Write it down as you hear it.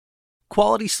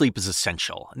Quality sleep is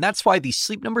essential, and that's why the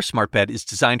Sleep Number Smart Bed is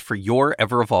designed for your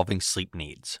ever-evolving sleep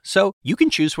needs. So you can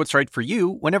choose what's right for you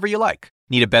whenever you like.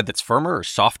 Need a bed that's firmer or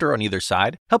softer on either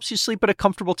side? Helps you sleep at a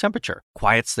comfortable temperature,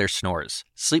 quiets their snores.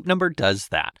 Sleep Number does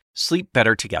that. Sleep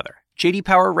better together. J.D.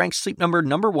 Power ranks Sleep Number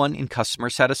 #1 in customer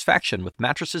satisfaction with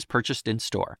mattresses purchased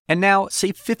in-store. And now,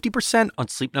 save 50% on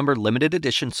Sleep Number limited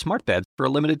edition smart beds for a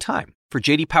limited time. For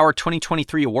J.D. Power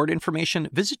 2023 award information,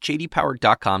 visit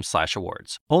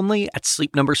jdpower.com/awards. Only at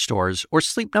Sleep Number stores or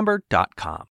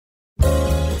sleepnumber.com.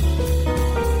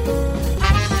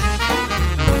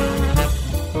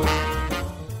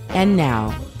 And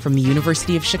now, from the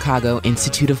University of Chicago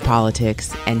Institute of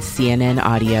Politics and CNN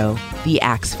Audio, The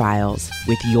Axe Files,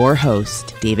 with your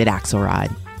host, David Axelrod.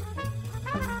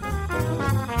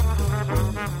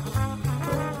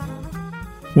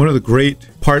 One of the great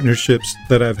partnerships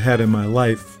that I've had in my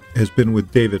life has been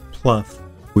with David Plouffe.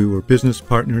 We were business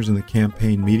partners in the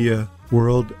campaign media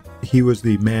world. He was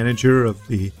the manager of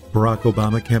the Barack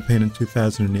Obama campaign in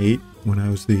 2008 when I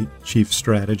was the chief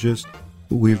strategist.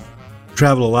 We've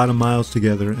traveled a lot of miles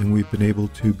together, and we've been able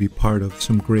to be part of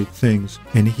some great things.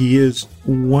 And he is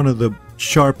one of the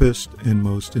sharpest and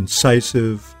most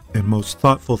incisive and most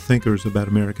thoughtful thinkers about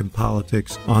American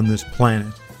politics on this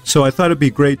planet. So I thought it'd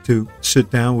be great to sit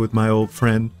down with my old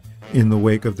friend in the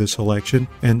wake of this election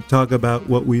and talk about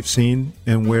what we've seen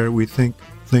and where we think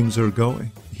things are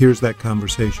going. Here's that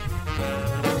conversation.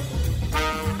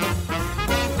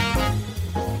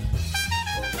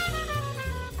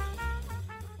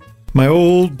 My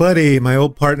old buddy, my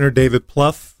old partner, David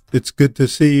Plouffe. It's good to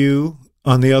see you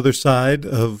on the other side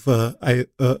of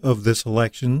this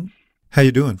election. How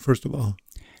you doing, first of all?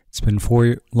 It's been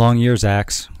 4 long years,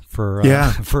 Axe, for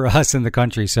us in the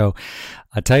country. So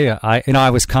I tell you, I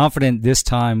was confident this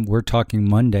time. We're talking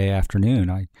Monday afternoon.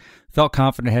 I felt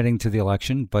confident heading to the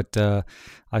election, but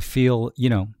I feel,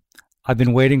 I've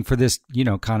been waiting for this,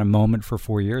 kind of moment for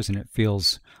 4 years, and it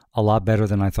feels a lot better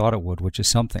than I thought it would, which is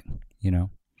something,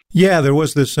 Yeah, there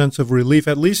was this sense of relief,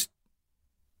 at least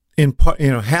in part,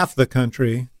 half the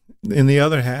country. In the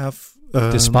other half,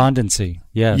 despondency.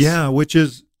 Yes. Yeah, which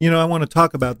is, I want to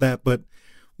talk about that, but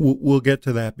we'll get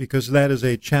to that because that is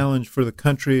a challenge for the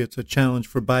country. It's a challenge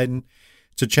for Biden.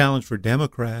 It's a challenge for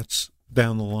Democrats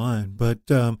down the line. But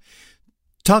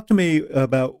talk to me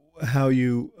about how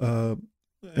you.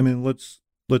 Let's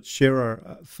share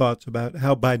our thoughts about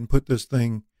how Biden put this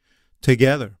thing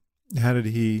together. How did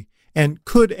he? And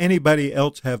could anybody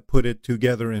else have put it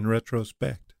together in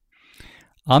retrospect?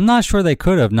 I'm not sure they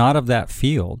could have, not of that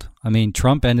field. I mean,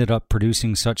 Trump ended up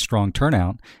producing such strong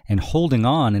turnout and holding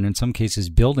on, and in some cases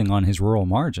building on his rural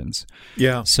margins.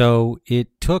 Yeah. So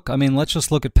it took, let's just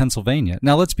look at Pennsylvania.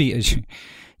 Now, let's be,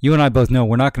 you and I both know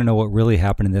we're not going to know what really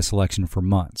happened in this election for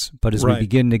months. But as we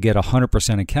begin to get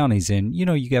 100% of counties in,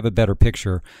 you have a better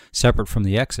picture separate from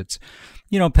the exits.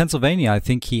 Pennsylvania, I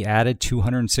think he added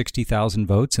 260,000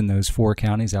 votes in those 4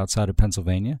 counties outside of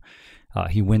Pennsylvania.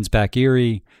 He wins back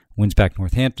Erie, wins back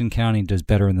Northampton County, does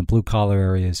better in the blue-collar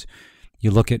areas.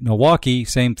 You look at Milwaukee,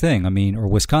 same thing. Or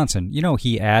Wisconsin.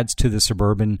 He adds to the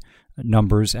suburban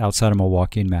numbers outside of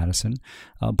Milwaukee and Madison,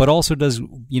 but also does,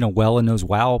 well in those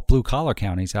blue-collar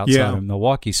counties outside of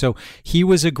Milwaukee. So he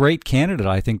was a great candidate,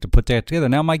 I think, to put that together.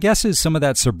 Now, my guess is some of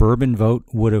that suburban vote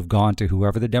would have gone to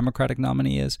whoever the Democratic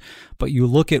nominee is, but you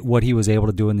look at what he was able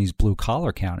to do in these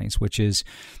blue-collar counties, which is,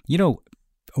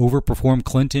 overperform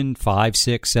Clinton 5,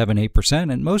 6, 7,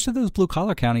 8%. And most of those blue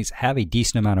collar counties have a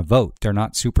decent amount of vote. They're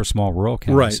not super small rural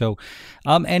counties. Right. So,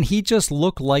 and he just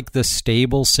looked like the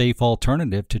stable, safe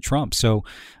alternative to Trump. So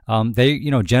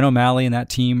Jen O'Malley and that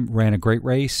team ran a great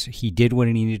race. He did what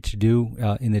he needed to do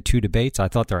in the 2 debates. I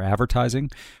thought their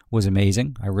advertising was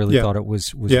amazing. I really thought it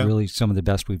was really some of the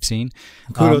best we've seen.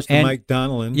 Kudos to Mike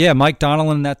Donnellan. Yeah, Mike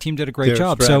Donnellan and that team did a great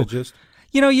job. Strategist. So,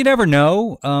 you never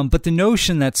know, but the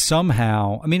notion that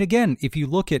somehow, again, if you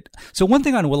look at, so one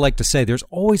thing I would like to say, there's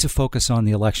always a focus on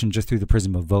the election just through the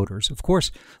prism of voters. Of course,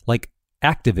 like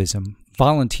activism,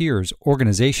 volunteers,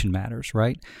 organization matters,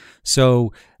 right?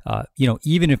 So,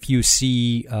 even if you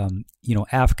see,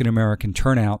 African-American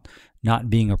turnout not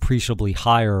being appreciably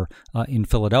higher in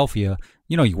Philadelphia,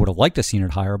 you would have liked to have seen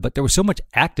it higher, but there was so much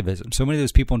activism. So many of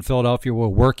those people in Philadelphia were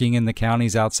working in the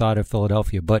counties outside of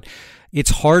Philadelphia. But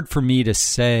it's hard for me to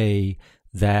say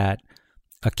that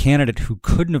a candidate who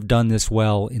couldn't have done this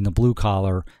well in the blue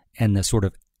collar and the sort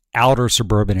of outer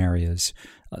suburban areas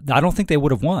I don't think they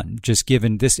would have won, just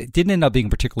given this. It didn't end up being a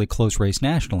particularly close race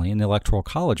nationally, and the Electoral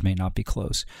College may not be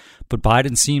close. But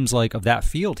Biden seems like, of that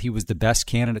field, he was the best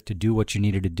candidate to do what you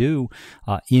needed to do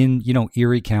in,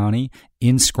 Erie County,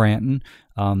 in Scranton,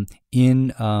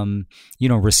 in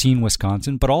Racine,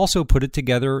 Wisconsin, but also put it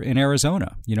together in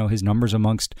Arizona. His numbers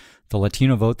amongst the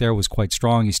Latino vote there was quite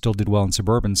strong. He still did well in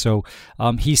suburban. So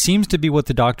he seems to be what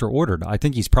the doctor ordered. I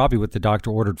think he's probably what the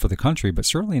doctor ordered for the country, but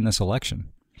certainly in this election.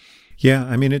 Yeah,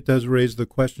 I mean, it does raise the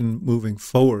question moving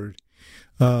forward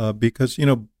because,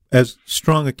 as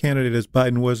strong a candidate as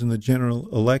Biden was in the general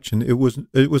election, it was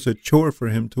a chore for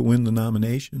him to win the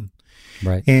nomination.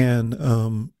 Right.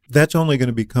 And that's only going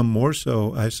to become more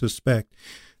so, I suspect,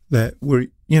 that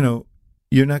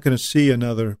you're not going to see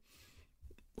another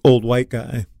old white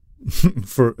guy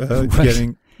for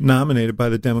getting nominated by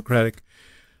the Democratic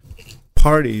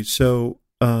Party. So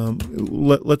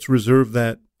let's reserve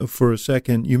that for a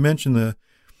second. You mentioned the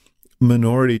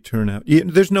minority turnout.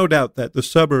 There's no doubt that the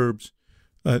suburbs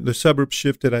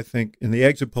shifted, I think, in the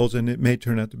exit polls, and it may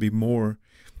turn out to be more,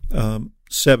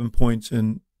 7 points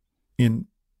in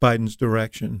Biden's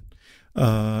direction.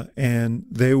 And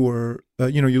they were,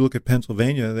 you look at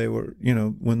Pennsylvania, they were,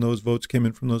 when those votes came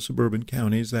in from those suburban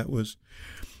counties, that was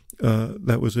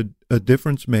a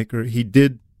difference maker. He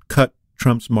did cut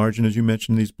Trump's margin, as you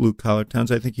mentioned, these blue collar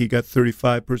towns. I think he got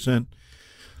 35%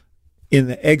 in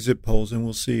the exit polls, and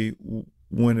we'll see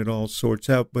when it all sorts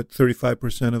out. But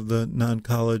 35% of the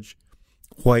non-college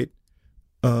white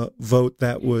vote,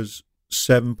 that was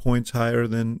 7 points higher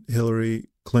than Hillary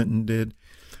Clinton did.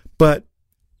 But,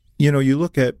 you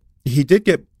look at, he did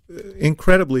get,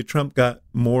 incredibly, Trump got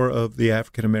more of the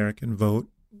African-American vote,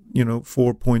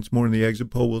 4 points more in the exit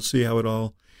poll. We'll see how it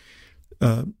all,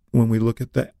 when we look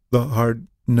at the hard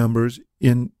numbers.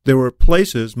 There were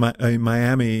places,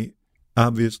 Miami,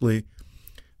 obviously,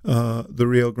 the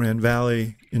Rio Grande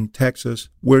Valley in Texas,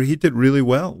 where he did really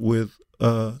well with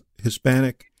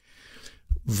Hispanic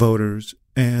voters.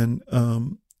 And,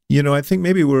 I think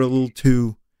maybe we're a little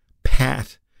too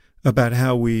pat about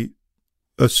how we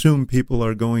assume people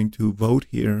are going to vote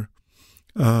here.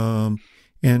 And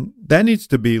that needs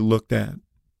to be looked at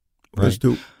as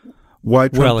to why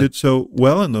Trump did so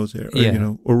well in those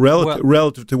areas, or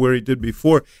relative to where he did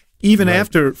before, even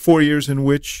after 4 years in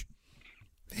which,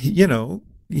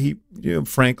 he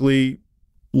frankly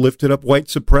lifted up white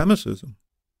supremacism.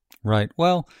 Right.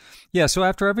 Well, yeah. So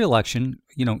after every election,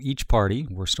 each party,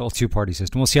 we're still a two-party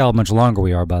system. We'll see how much longer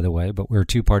we are, by the way, but we're a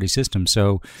two-party system.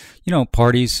 So,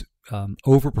 parties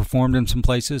overperformed in some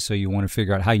places. So you want to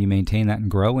figure out how you maintain that and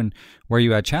grow, and where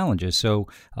you had challenges. So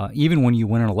even when you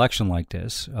win an election like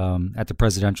this, at the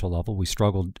presidential level, we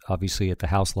struggled obviously at the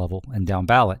House level and down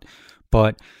ballot,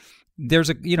 but there's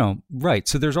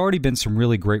so there's already been some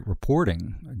really great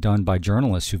reporting done by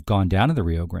journalists who've gone down to the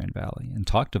Rio Grande Valley and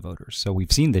talked to voters. So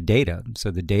we've seen the data.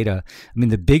 So the data,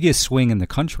 the biggest swing in the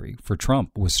country for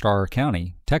Trump was Starr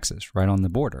County, Texas, right on the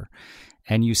border.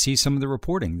 And you see some of the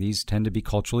reporting. These tend to be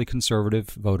culturally conservative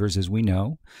voters, as we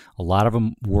know. A lot of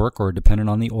them work or are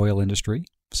dependent on the oil industry.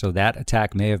 So that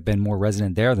attack may have been more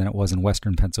resonant there than it was in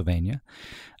western Pennsylvania.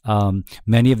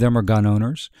 Many of them are gun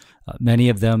owners. Many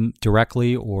of them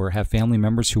directly or have family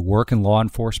members who work in law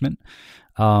enforcement.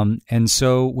 And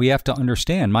so we have to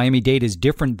understand Miami-Dade is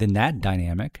different than that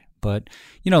dynamic. But,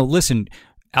 listen,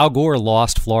 Al Gore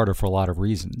lost Florida for a lot of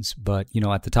reasons, but,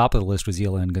 at the top of the list was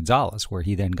Elian Gonzalez, where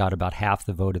he then got about half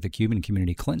the vote of the Cuban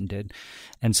community Clinton did.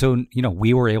 And so,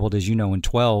 we were able to, as in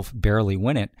 12, barely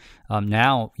win it.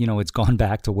 Now, it's gone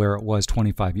back to where it was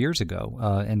 25 years ago,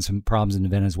 and some problems in the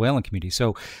Venezuelan community.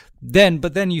 So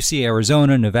but then you see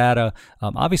Arizona, Nevada.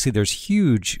 Obviously, there's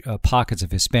huge pockets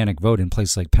of Hispanic vote in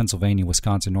places like Pennsylvania,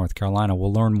 Wisconsin, North Carolina.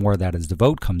 We'll learn more of that as the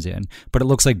vote comes in. But it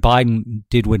looks like Biden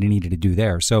did what he needed to do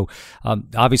there. So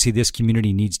obviously, this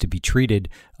community needs to be treated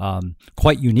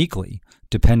quite uniquely,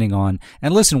 depending on,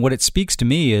 and listen, what it speaks to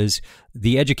me is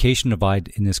the education divide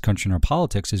in this country and our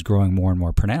politics is growing more and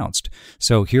more pronounced.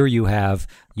 So here you have,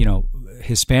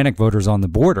 Hispanic voters on the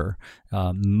border,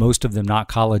 most of them not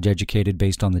college educated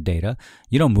based on the data,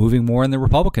 moving more in the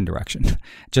Republican direction,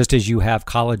 just as you have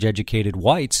college educated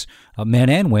whites, men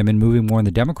and women, moving more in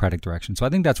the Democratic direction. So I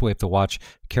think that's what we have to watch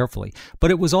carefully.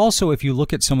 But it was also, if you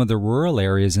look at some of the rural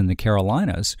areas in the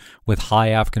Carolinas with high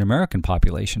African American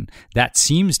population, that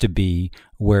seems to be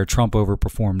where Trump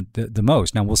overperformed the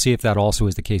most. Now, we'll see if that also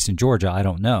is the case in Georgia. I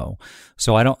don't know.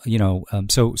 So I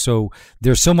don't, so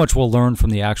there's so much we'll learn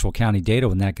from the actual county data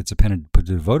when that gets appended to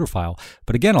the voter file.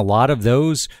 But again, a lot of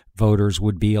those voters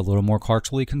would be a little more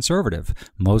culturally conservative,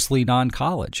 mostly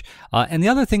non-college. And the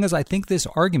other thing is, I think this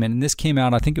argument, and this came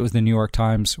out, I think it was the New York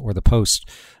Times or the Post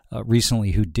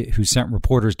recently who sent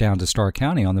reporters down to Starr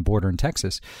County on the border in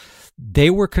Texas. They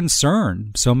were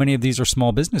concerned, so many of these are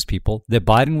small business people, that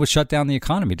Biden would shut down the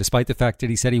economy, despite the fact that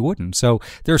he said he wouldn't. So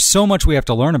there's so much we have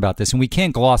to learn about this, and we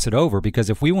can't gloss it over, because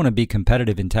if we want to be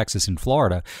competitive in Texas and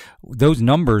Florida, those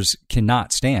numbers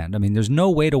cannot stand. I mean, there's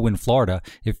no way to win Florida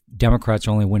if Democrats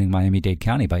are only winning Miami-Dade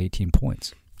County by 18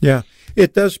 points. Yeah,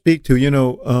 it does speak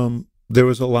to, there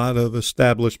was a lot of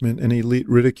establishment and elite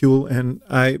ridicule, and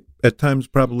I, at times,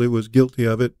 probably was guilty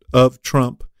of it, of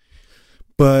Trump.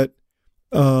 But,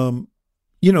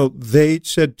 they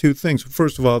said two things.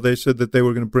 First of all, they said that they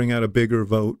were going to bring out a bigger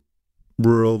vote,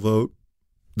 rural vote,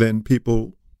 than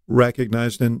people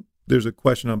recognized. And there's a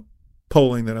question on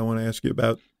polling that I want to ask you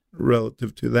about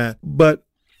relative to that. But,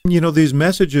 these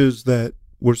messages that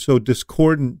were so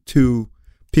discordant to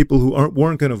people who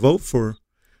weren't going to vote for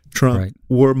Trump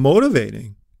were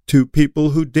motivating to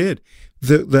people who did.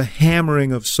 The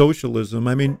hammering of socialism.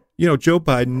 I mean, Joe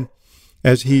Biden,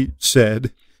 as he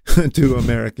said to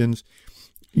Americans,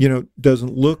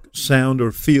 doesn't look, sound,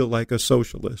 or feel like a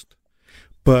socialist.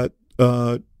 But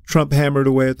Trump hammered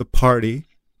away at the party,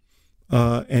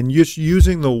 and just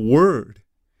using the word,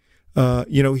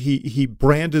 he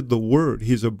branded the word.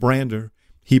 He's a brander.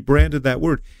 He branded that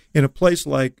word. In a place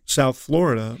like South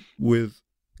Florida with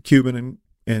Cuban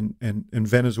and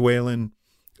Venezuelan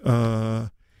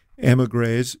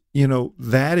emigres,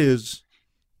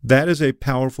 that is a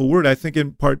powerful word. I think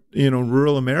in part,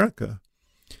 rural America,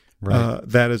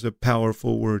 that is a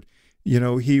powerful word.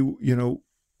 I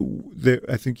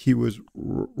think he was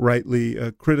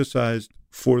rightly criticized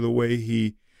for the way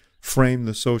he framed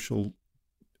the social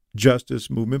justice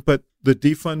movement, but the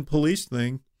defund police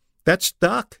thing, that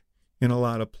stuck in a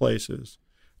lot of places,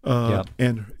 and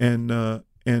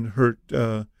hurt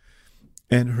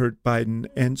Biden.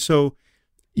 And so,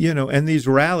 and these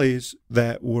rallies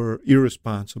that were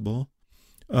irresponsible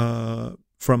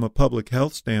from a public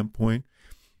health standpoint,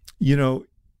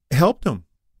 helped him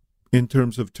in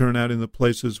terms of turnout in the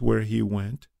places where he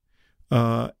went,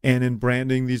 and in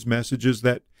branding these messages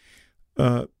that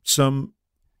some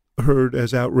heard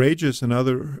as outrageous and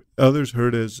others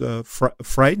heard as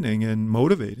frightening and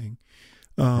motivating.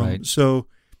 So,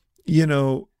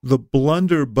 the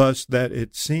blunderbuss that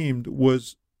it seemed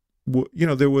was,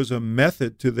 there was a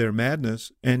method to their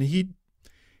madness, and he's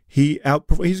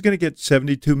going to get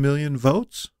 72 million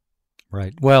votes.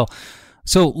 Right. Well,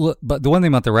 but the one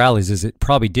thing about the rallies is it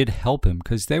probably did help him,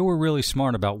 because they were really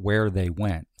smart about where they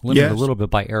went. Limited a little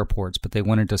bit by airports, but they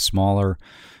went into smaller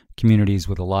communities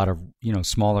with a lot of,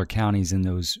 smaller counties in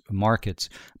those markets.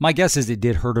 My guess is it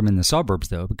did hurt them in the suburbs,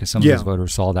 though, because some of those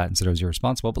voters saw that and said it was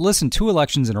irresponsible. But listen, 2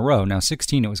 elections in a row. Now,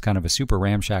 16, it was kind of a super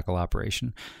ramshackle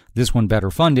operation. This one better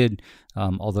funded,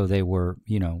 although they were,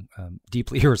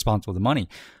 deeply irresponsible with the money.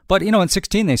 But, in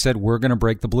 16, they said, we're going to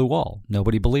break the blue wall.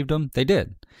 Nobody believed them. They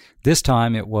did. This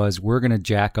time it was, we're going to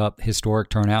jack up historic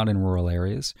turnout in rural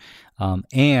areas,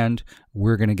 and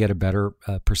we're going to get a better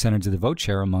percentage of the vote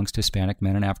share amongst Hispanic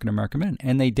men and African-American men.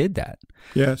 And they did that.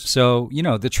 Yes. So,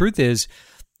 the truth is,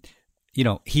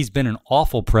 he's been an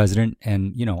awful president,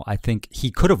 and, I think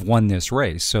he could have won this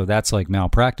race. So that's like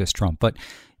malpractice, Trump. But,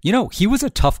 he was a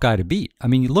tough guy to beat. I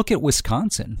mean, you look at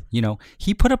Wisconsin,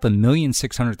 he put up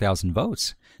 1,600,000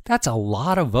 votes. That's a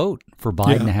lot of vote for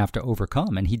Biden to have to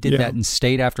overcome. And he did that in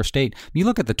state after state. I mean, you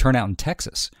look at the turnout in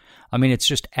Texas. I mean, it's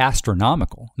just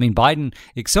astronomical. I mean, Biden,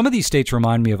 some of these states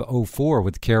remind me of 2004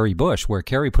 with Kerry Bush, where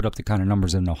Kerry put up the kind of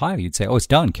numbers in Ohio. You'd say, oh, it's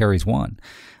done. Kerry's won.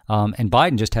 And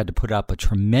Biden just had to put up a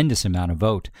tremendous amount of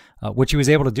vote, which he was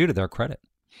able to do to their credit.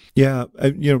 Yeah,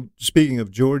 speaking of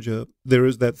Georgia, there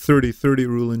is that 30-30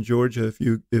 rule in Georgia.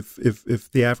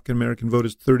 If the African American vote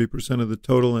is 30% of the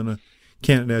total, and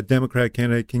a Democrat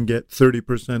candidate can get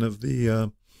 30%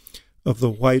 of the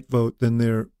white vote, then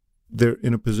they're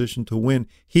in a position to win.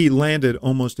 He landed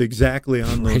almost exactly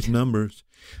on those numbers.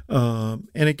 And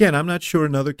again, I'm not sure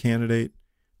another candidate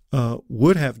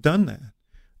would have done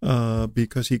that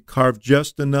because he carved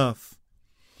just enough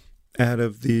out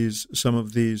of some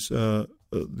of these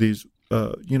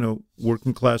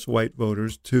working class white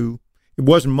voters it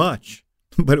wasn't much,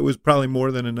 but it was probably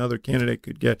more than another candidate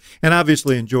could get. And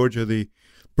obviously in Georgia, the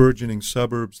burgeoning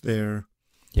suburbs there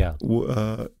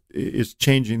is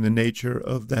changing the nature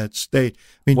of that state.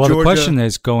 I mean, Georgia, the question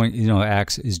that's going,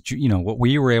 Axe, is, what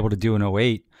we were able to do in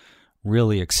 2008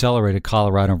 really accelerated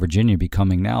Colorado and Virginia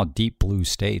becoming now deep blue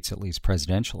states, at least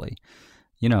presidentially.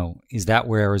 Is that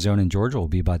where Arizona and Georgia will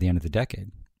be by the end of the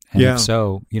decade? And if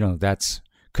so, that's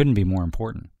couldn't be more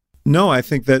important. No, I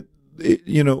think that,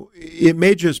 it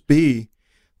may just be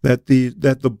that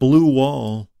the blue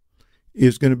wall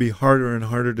is going to be harder and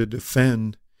harder to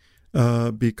defend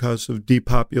because of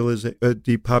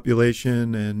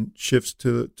depopulation and shifts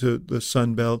to the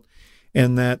Sun Belt,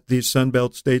 and that these Sun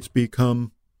Belt states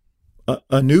become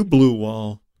a new blue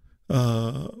wall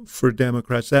for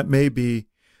Democrats. That may be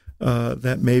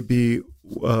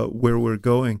where we're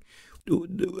going.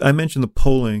 I mentioned the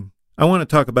polling. I want to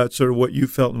talk about sort of what you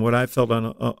felt and what I felt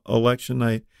on election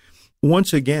night.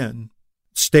 Once again,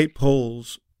 state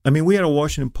polls. I mean, we had a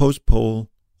Washington Post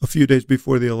poll a few days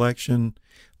before the election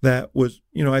that was,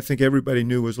 I think everybody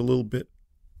knew was a little bit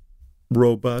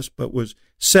robust, but was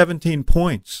 17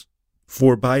 points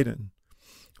for Biden.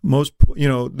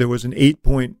 There was an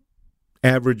 8-point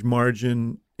average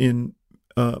margin in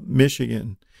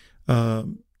Michigan,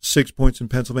 6 points in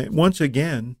Pennsylvania. Once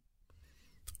again,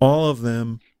 all of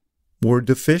them were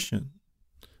deficient.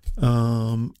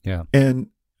 And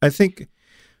I think,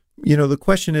 the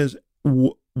question is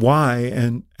why,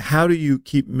 and how do you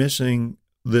keep missing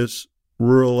this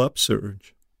rural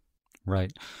upsurge?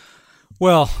 Right.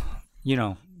 Well,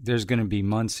 there's going to be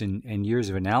months and years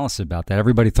of analysis about that.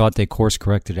 Everybody thought they course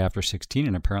corrected after 16,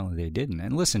 and apparently they didn't.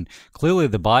 And listen, clearly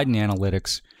the Biden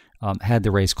analytics had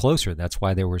the race closer. That's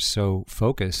why they were so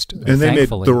focused. And they made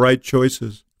the right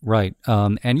choices. Right.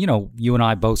 And, you and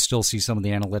I both still see some of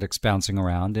the analytics bouncing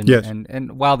around. And, yes.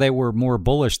 and while they were more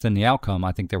bullish than the outcome,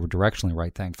 I think they were directionally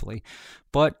right, thankfully.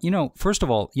 But, first of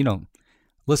all,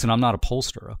 listen, I'm not a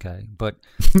pollster, okay? But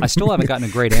I still haven't gotten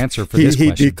a great answer for this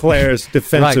question. He declares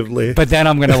defensively. Right. But then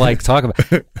I'm going to talk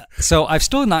about it. So I've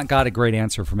still not got a great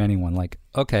answer from anyone.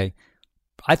 Okay,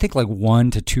 I think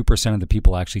 1 to 2% of the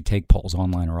people actually take polls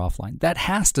online or offline. That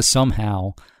has to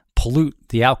somehow pollute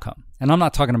the outcome. And I'm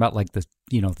not talking about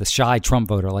the shy Trump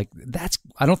voter. I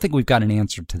don't think we've got an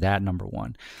answer to that, number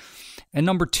one. And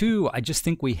number two, I just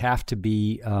think we have to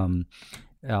be,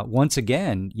 once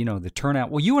again, the turnout.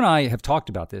 Well, you and I have talked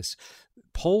about this.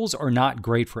 Polls are not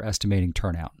great for estimating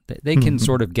turnout. They can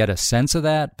sort of get a sense of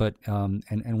that, but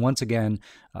and once again,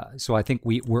 so I think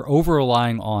we're over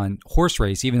relying on horse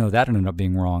race, even though that ended up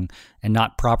being wrong, and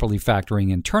not properly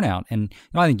factoring in turnout. And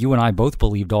I think you and I both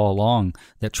believed all along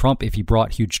that Trump, if he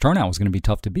brought huge turnout, was going to be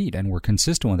tough to beat, and we're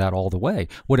consistent with that all the way.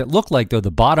 What it looked like, though,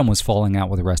 the bottom was falling out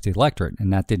with the rest of the electorate,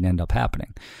 and that didn't end up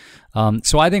happening.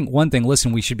 So I think one thing,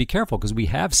 listen, we should be careful because we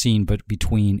have seen, but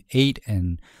between 8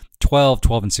 and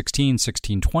 12 and 16,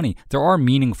 20, there are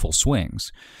meaningful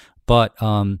swings. But,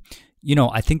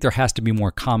 I think there has to be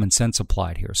more common sense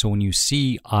applied here. So when you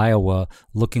see Iowa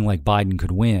looking like Biden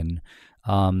could win,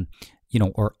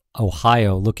 or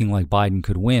Ohio looking like Biden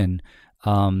could win,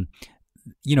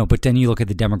 but then you look at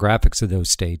the demographics of those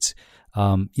states,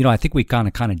 I think we kind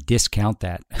of discount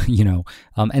that,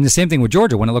 and the same thing with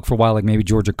Georgia. When I look for a while, maybe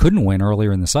Georgia couldn't win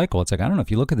earlier in the cycle. It's I don't know,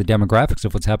 if you look at the demographics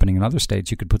of what's happening in other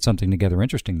states, you could put something together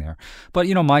interesting there. But,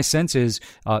 my sense is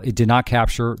it did not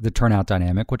capture the turnout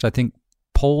dynamic, which I think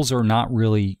polls are not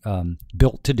really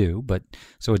built to do, but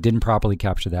so it didn't properly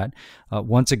capture that.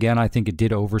 Once again, I think it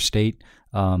did overstate,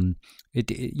 even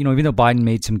though Biden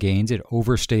made some gains, it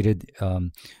overstated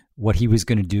what he was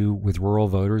going to do with rural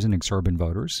voters and exurban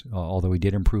voters, although he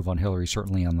did improve on Hillary,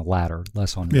 certainly on the latter,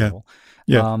 less on rural.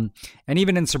 Yeah. And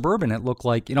even in suburban, it looked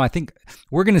like, I think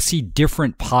we're going to see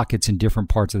different pockets in different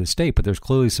parts of the state, but there's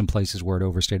clearly some places where it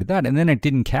overstated that. And then it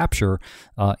didn't capture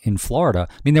in Florida.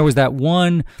 I mean, there was that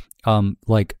one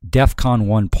DEFCON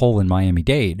 1 poll in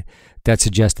Miami-Dade that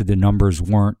suggested the numbers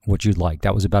weren't what you'd like.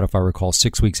 That was about, if I recall,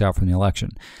 6 weeks out from the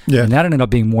election. Yeah. And that ended up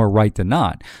being more right than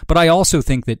not. But I also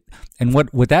think that, and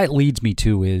what that leads me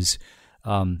to is,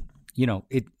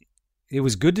 it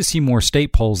was good to see more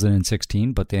state polls than in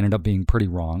 16, but they ended up being pretty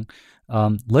wrong.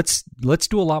 Let's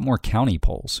do a lot more county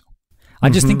polls. I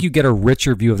just think you get a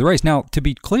richer view of the race. Now, to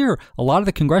be clear, a lot of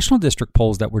the congressional district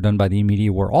polls that were done by the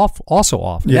e-media were also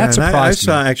off. Yeah, that surprised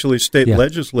I saw actually state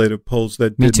legislative polls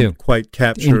that didn't quite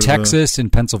capture in Texas,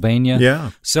 in Pennsylvania. Yeah.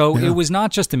 So it was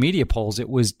not just the media polls; it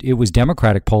was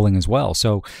Democratic polling as well.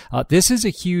 So this is a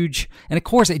huge, and of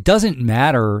course, it doesn't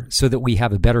matter so that we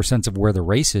have a better sense of where the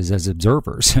race is as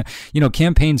observers.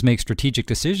 Campaigns make strategic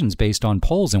decisions based on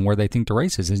polls and where they think the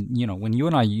race is. And when you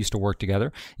and I used to work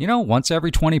together, once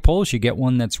every 20 polls, you get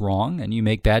one that's wrong, and you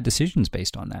make bad decisions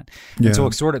based on that. Yeah. And so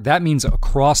it's that means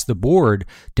across the board,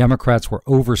 Democrats were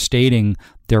overstating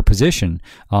their position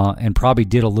and probably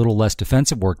did a little less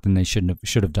defensive work than they should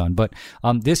have done. But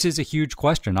this is a huge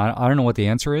question. I don't know what the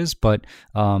answer is, but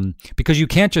because you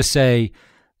can't just say,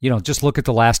 just look at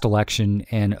the last election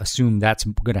and assume that's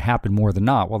going to happen more than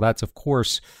not. Well, that's of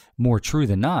course more true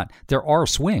than not. There are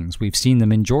swings. We've seen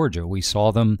them in Georgia. We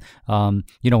saw them,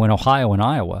 in Ohio and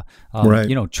Iowa. Right.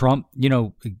 Trump,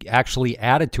 actually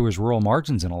added to his rural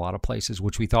margins in a lot of places,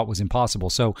 which we thought was impossible.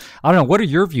 So I don't know. What are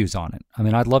your views on it? I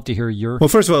mean, I'd love to hear your. Well,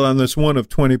 first of all, on this one of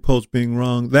 20 polls being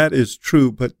wrong, that is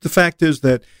true. But the fact is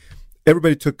that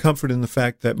everybody took comfort in the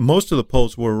fact that most of the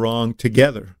polls were wrong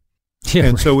together. Yeah,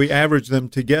 and right. so we averaged them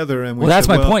together, and we that's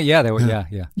said, my point. Yeah, they were.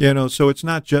 Yeah. So it's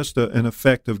not just an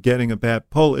effect of getting a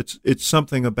bad poll. It's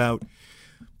something about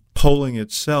polling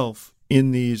itself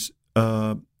in these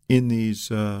particularly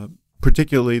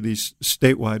these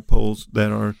statewide polls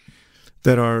that are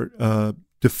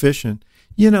deficient.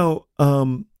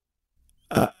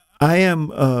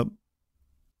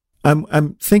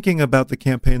 I'm thinking about the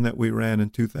campaign that we ran in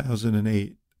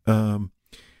 2008,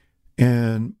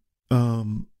 and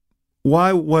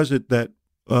why was it that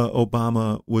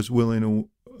Obama was willing to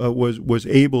was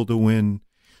able to win,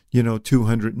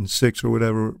 206 or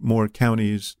whatever more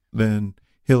counties than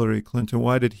Hillary Clinton?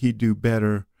 Why did he do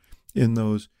better in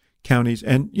those counties?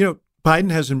 And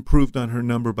Biden has improved on her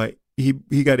number by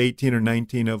he got 18 or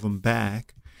 19 of them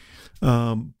back,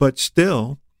 but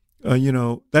still,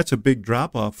 that's a big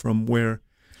drop off from where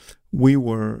we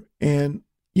were. And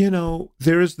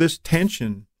there is this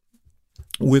tension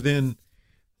within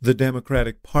the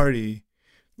Democratic Party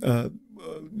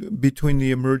between the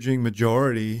emerging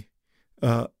majority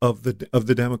of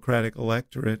the Democratic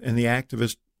electorate and the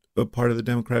activist part of the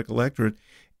Democratic electorate,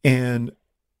 and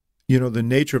the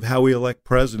nature of how we elect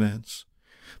presidents.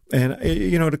 And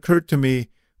it occurred to me,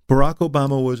 Barack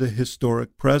Obama was a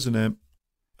historic president,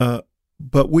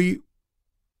 but we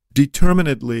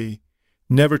determinedly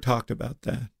never talked about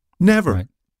that. Never. Right.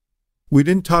 We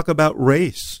didn't talk about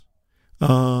race.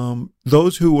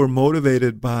 Those who were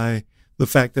motivated by the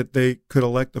fact that they could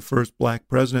elect the first black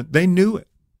president, they knew it.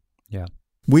 Yeah.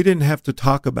 We didn't have to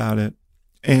talk about it.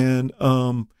 And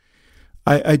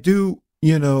I do,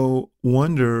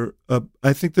 wonder,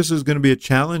 I think this is going to be a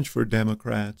challenge for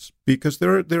Democrats, because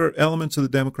there are elements of the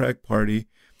Democratic Party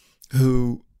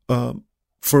who,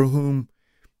 for whom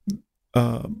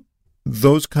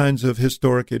those kinds of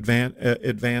historic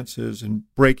advances and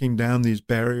breaking down these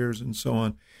barriers and so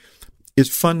on is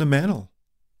fundamental,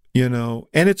 and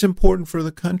it's important for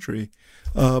the country.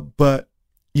 But,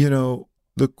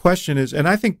 the question is, and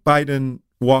I think Biden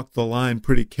walked the line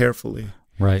pretty carefully.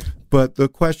 Right. But the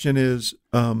question is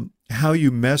how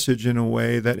you message in a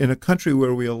way that in a country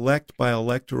where we elect by the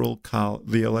electoral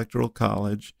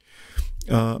college,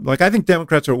 I think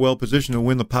Democrats are well positioned to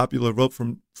win the popular vote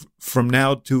from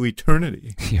now to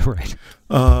eternity. You're right.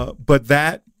 But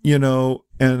that,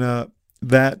 that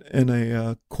in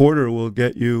a quarter will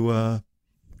get you,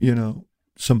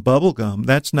 some bubble gum.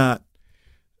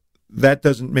 That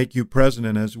doesn't make you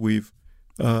president, as we've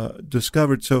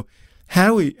discovered. So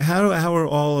how are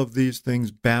all of these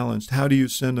things balanced? How do you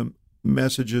send them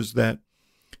messages that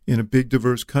in a big,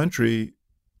 diverse country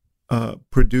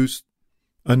produce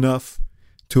enough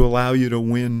to allow you to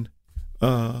win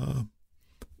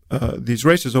these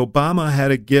races? Obama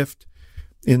had a gift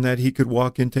in that he could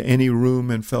walk into any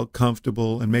room and felt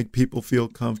comfortable and make people feel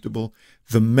comfortable.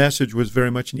 The message was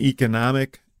very much an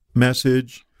economic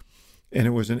message, and it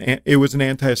was an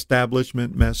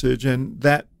anti-establishment message, and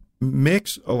that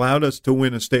mix allowed us to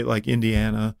win a state like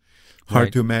Indiana. Hard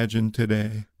right. to imagine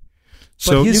today.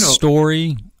 But his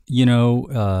story,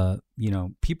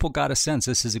 people got a sense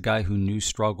this is a guy who knew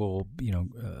struggle,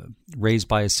 raised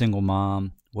by a single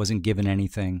mom, wasn't given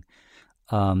anything.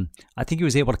 I think he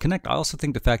was able to connect. I also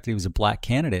think the fact that he was a black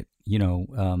candidate,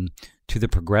 to the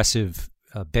progressive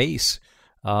base,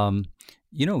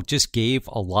 just gave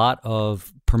a lot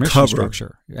of permission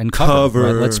structure and cover.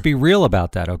 Right? Let's be real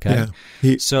about that, okay? Yeah.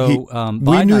 We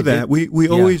knew that. We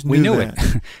always knew that.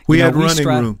 It. We had running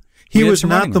room. He was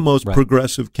not the most right.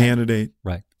 progressive candidate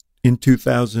right. in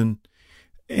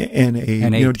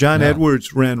 2008. John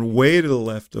Edwards ran way to the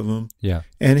left of him. Yeah.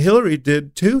 And Hillary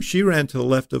did too. She ran to the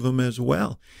left of him as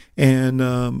well.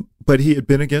 And but he had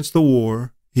been against the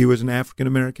war. He was an African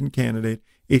American candidate.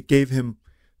 It gave him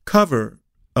cover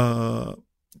to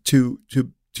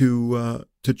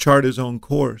chart his own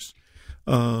course.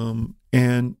 And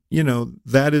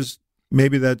that is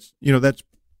maybe that's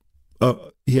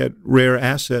he had rare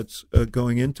assets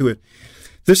going into it.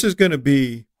 This is going to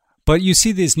be. But you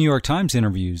see these New York Times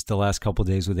interviews the last couple of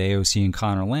days with AOC and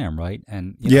Conor Lamb, right?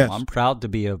 And yes. I'm proud to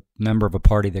be a member of a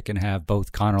party that can have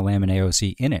both Conor Lamb and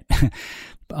AOC in it.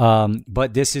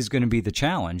 But this is going to be the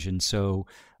challenge. And so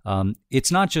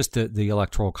it's not just the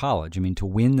Electoral College. I mean, to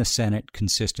win the Senate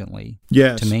consistently,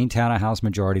 yes. to maintain a House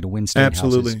majority, to win state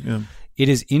Absolutely. houses, Yeah. it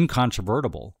is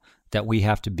incontrovertible that we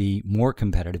have to be more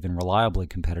competitive and reliably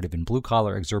competitive in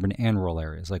blue-collar, exurban, and rural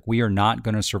areas. Like, we are not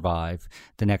going to survive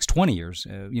the next 20 years.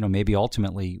 Maybe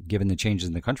ultimately, given the changes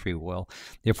in the country, we will,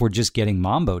 if we're just getting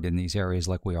mamboed in these areas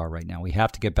like we are right now. We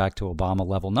have to get back to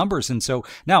Obama-level numbers. And so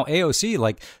now AOC,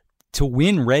 like, to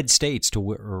win red states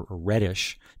or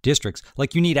reddish districts,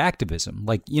 like, you need activism.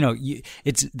 Like,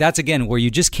 that's again where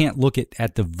you just can't look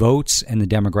at the votes and the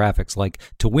demographics. Like,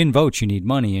 to win votes, you need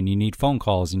money and you need phone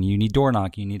calls and you need door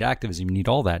knocking, you need activism, you need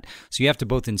all that. So you have to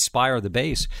both inspire the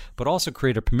base, but also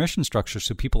create a permission structure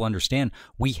so people understand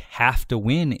we have to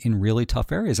win in really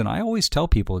tough areas. And I always tell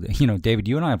people, David,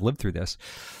 you and I have lived through this.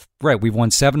 Right, we've won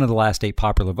 7 of the last 8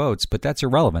 popular votes, but that's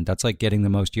irrelevant. That's like getting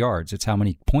the most yards. It's how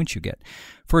many points you get.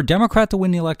 For a Democrat to win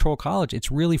the Electoral College,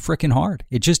 it's really freaking hard.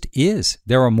 It just is.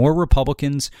 There are more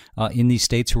Republicans in these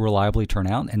states who reliably turn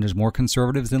out, and there's more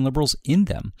conservatives than liberals in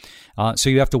them.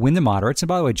 So you have to win the moderates. And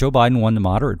by the way, Joe Biden won the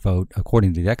moderate vote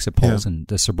according to the exit polls, and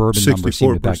the suburban numbers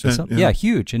seem to back this up. Yeah,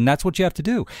 huge. And that's what you have to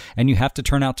do. And you have to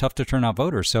turn out tough to turn out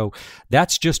voters. So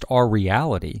that's just our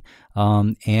reality.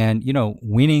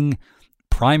 Winning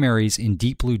primaries in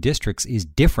deep blue districts is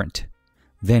different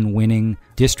than winning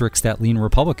districts that lean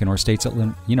Republican or states that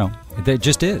lean, that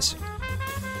just is.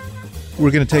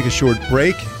 We're going to take a short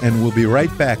break, and we'll be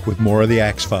right back with more of the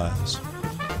Axe Files.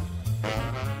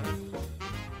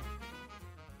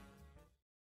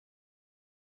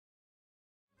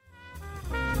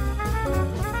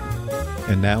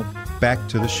 And now, back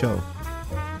to the show.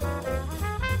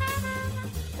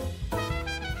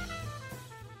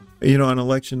 On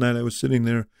election night, I was sitting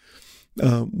there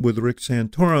with Rick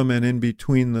Santorum, and in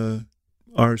between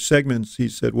our segments, he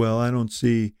said, "Well, I don't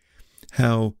see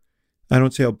how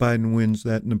Biden wins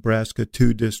that Nebraska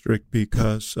 2 district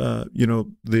because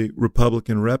the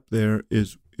Republican rep there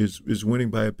is winning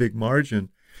by a big margin."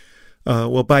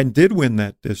 Well, Biden did win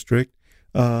that district,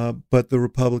 but the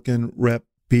Republican rep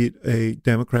beat a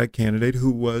Democrat candidate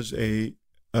who was a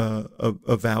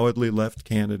avowedly left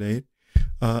candidate.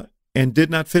 And did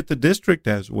not fit the district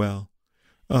as well.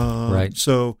 Right.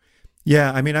 So,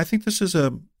 yeah, I think this is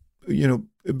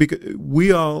because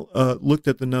we all looked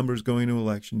at the numbers going to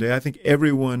Election Day. I think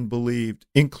everyone believed,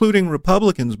 including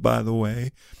Republicans, by the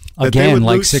way, that they would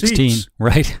lose 16, seats.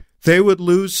 Right? They would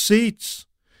lose seats.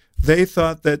 They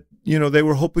thought that, they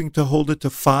were hoping to hold it to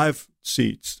 5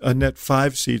 seats, a net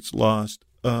 5 seats lost.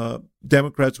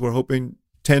 Democrats were hoping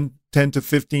 10 to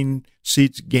 15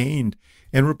 seats gained.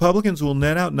 And Republicans will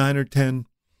net out 9 or 10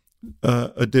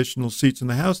 additional seats in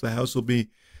the House. The House will be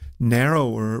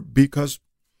narrower because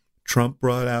Trump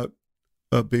brought out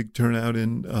a big turnout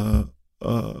in a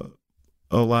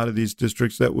lot of these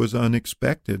districts that was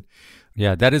unexpected.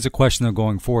 Yeah, that is a question though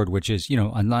going forward, which is,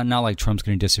 not like Trump's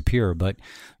going to disappear, but,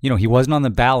 he wasn't on the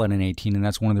ballot in 18, and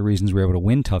that's one of the reasons we were able to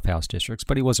win tough House districts,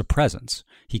 but he was a presence.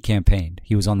 He campaigned.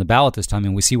 He was on the ballot this time,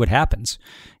 and we see what happens.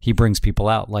 He brings people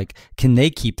out. Like, can they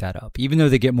keep that up? Even though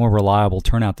they get more reliable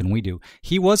turnout than we do,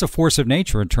 he was a force of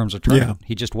nature in terms of turnout. Yeah.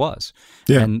 He just was.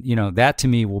 Yeah. And, that to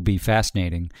me will be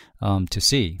fascinating to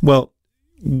see. Well,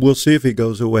 we'll see if he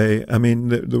goes away.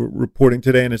 The reporting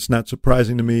today, and it's not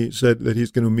surprising to me, said that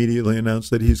he's going to immediately announce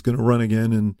that he's going to run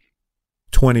again in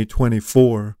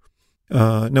 2024.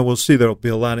 Now, we'll see. There'll be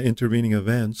a lot of intervening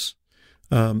events.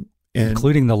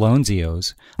 Including the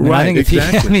Loanzios. Right, I think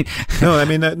exactly.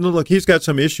 Look, he's got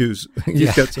some issues.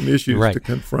 He's got some issues right. to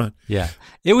confront. Yeah.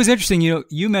 It was interesting.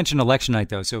 You mentioned election night,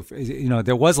 though. So,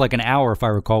 there was like an hour, if I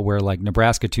recall, where like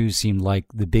Nebraska 2 seemed like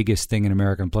the biggest thing in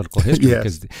American political history.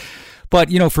 Yes. But,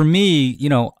 for me,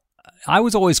 I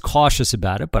was always cautious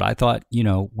about it, but I thought,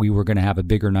 we were going to have a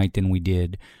bigger night than we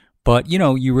did. But,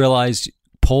 you realize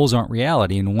polls aren't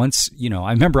reality. And once,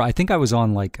 I remember, I think I was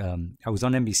on I was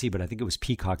on NBC, but I think it was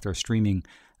Peacock, their streaming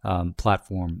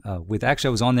platform. I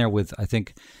was on there with, I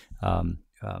think,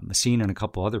 Messina and a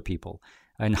couple other people,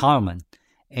 and Hahnemann.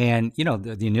 And,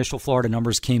 the initial Florida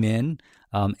numbers came in,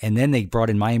 and then they brought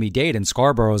in Miami-Dade, and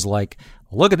Scarborough was like,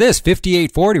 look at this,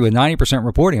 58-40 with 90%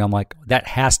 reporting. I'm like, that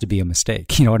has to be a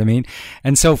mistake. You know what I mean?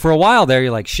 And so for a while there,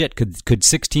 you're like, shit, could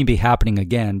 16 be happening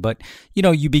again? But,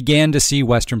 you began to see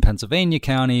Western Pennsylvania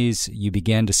counties. You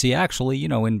began to see actually,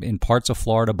 in parts of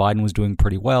Florida, Biden was doing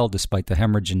pretty well despite the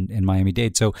hemorrhage in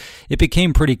Miami-Dade. So it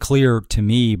became pretty clear to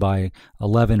me by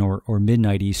 11 or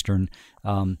midnight Eastern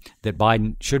that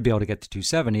Biden should be able to get to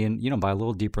 270. And, by a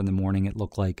little deeper in the morning, it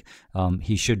looked like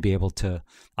he should be able to.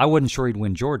 I wasn't sure he'd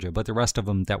win Georgia, but the rest of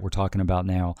them that we're talking about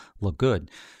now look good.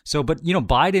 So, but,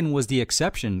 Biden was the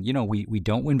exception. We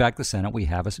don't win back the Senate.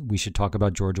 We should talk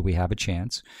about Georgia. We have a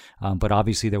chance. But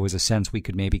obviously there was a sense we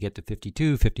could maybe get to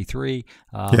 52, 53,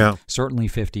 certainly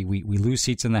 50. We lose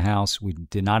seats in the House. We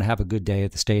did not have a good day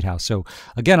at the State House. So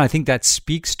again, I think that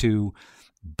speaks to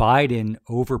Biden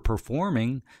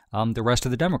overperforming the rest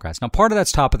of the Democrats. Now, part of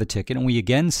that's top of the ticket, and we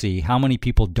again see how many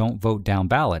people don't vote down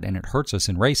ballot, and it hurts us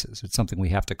in races. It's something we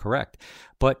have to correct.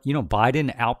 But,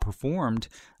 Biden outperformed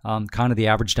kind of the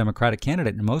average Democratic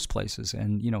candidate in most places,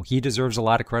 and, he deserves a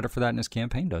lot of credit for that, and his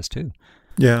campaign does too.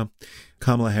 Yeah.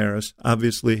 Kamala Harris,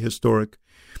 obviously historic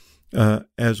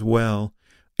as well.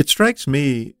 It strikes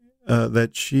me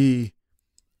that she's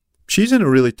in a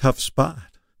really tough spot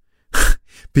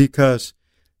because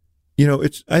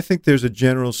I think there's a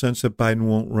general sense that Biden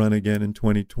won't run again in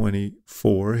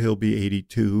 2024. He'll be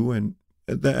 82, and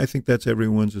I think that's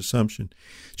everyone's assumption.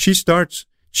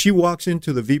 She walks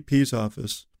into the VP's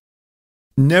office,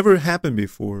 never happened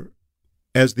before,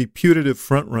 as the putative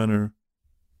frontrunner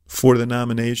for the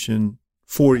nomination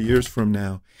 4 years from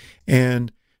now.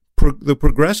 And the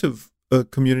progressive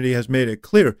community has made it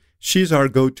clear she's our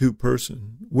go-to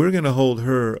person. We're going to hold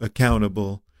her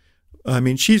accountable. I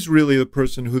mean, she's really the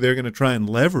person who they're going to try and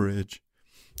leverage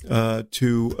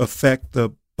to affect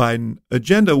the Biden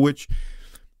agenda, which,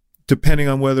 depending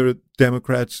on whether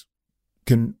Democrats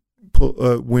can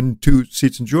win 2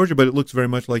 seats in Georgia, but it looks very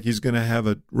much like he's going to have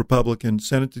a Republican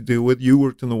Senate to deal with. You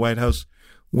worked in the White House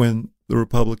when the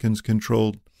Republicans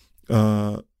controlled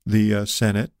the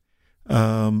Senate.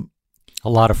 A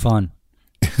lot of fun.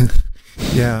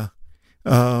 Yeah.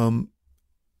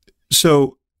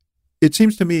 So it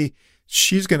seems to me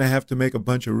she's going to have to make a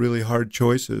bunch of really hard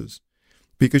choices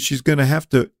because she's going to have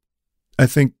to, I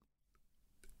think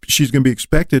she's going to be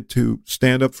expected to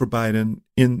stand up for Biden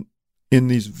in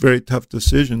these very tough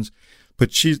decisions,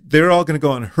 but they're all going to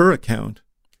go on her account,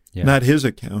 not his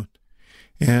account.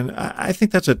 And I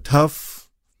think that's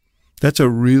a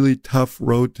really tough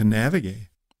road to navigate.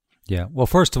 Yeah. Well,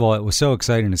 first of all, it was so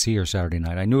exciting to see her Saturday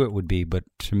night. I knew it would be, but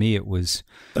to me it was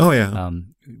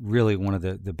really one of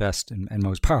the best and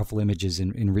most powerful images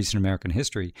in recent American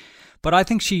history. But I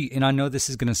think and I know this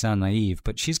is going to sound naive,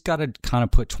 but she's got to kind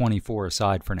of put 24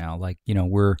 aside for now. Like,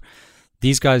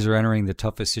 these guys are entering the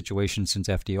toughest situation since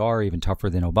FDR, even tougher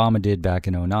than Obama did back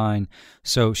in 2009.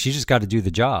 So she's just got to do the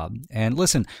job. And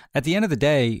listen, at the end of the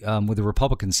day, with the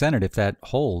Republican Senate, if that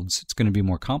holds, it's going to be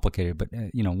more complicated. But,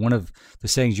 one of the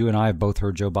sayings you and I have both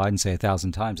heard Joe Biden say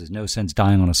 1,000 times is no sense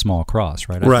dying on a small cross,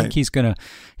 right? I think he's going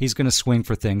to swing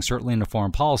for things, certainly in the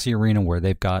foreign policy arena where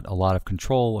they've got a lot of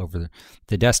control over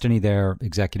the destiny there,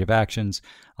 executive actions.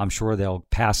 I'm sure they'll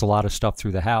pass a lot of stuff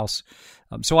through the House.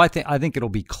 So I think it'll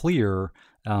be clear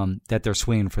that they're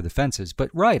swinging for the fences.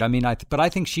 But I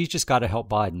think she's just got to help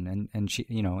Biden, and she,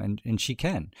 and she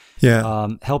can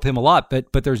help him a lot.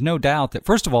 But there's no doubt that,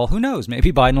 first of all, who knows?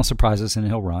 Maybe Biden will surprise us and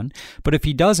he'll run. But if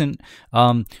he doesn't,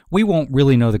 we won't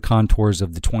really know the contours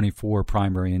of the 24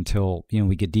 primary until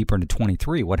we get deeper into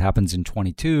 23. What happens in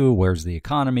 22? Where's the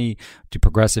economy? Do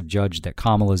progressive judge that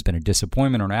Kamala has been a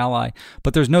disappointment or an ally?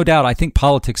 But there's no doubt. I think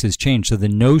politics has changed. So the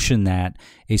notion that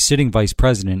a sitting vice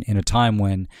president in a time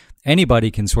when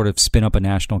anybody can sort of spin up a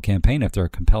national campaign if they're a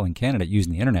compelling candidate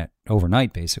using the internet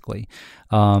overnight, basically,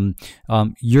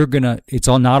 it's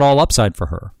not all upside for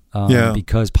her.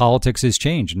 Because politics has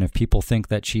changed. And if people think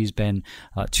that she's been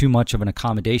too much of an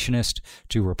accommodationist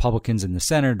to Republicans in the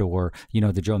Senate or,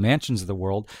 the Joe Manchins of the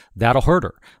world, that'll hurt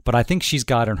her. But I think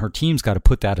and her team's got to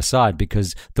put that aside,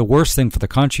 because the worst thing for the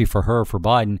country, for her, for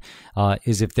Biden,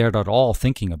 is if they're not all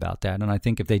thinking about that. And I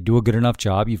think if they do a good enough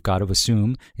job, you've got to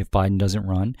assume if Biden doesn't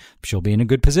run, she'll be in a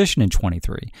good position in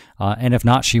 23. And if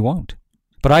not, she won't.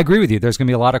 But I agree with you. There's going to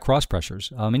be a lot of cross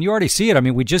pressures. And you already see it. I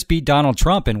mean, we just beat Donald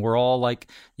Trump and we're all like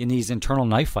in these internal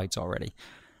knife fights already.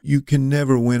 You can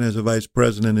never win as a vice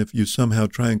president if you somehow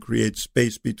try and create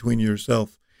space between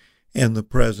yourself and the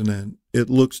president.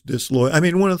 It looks disloyal. I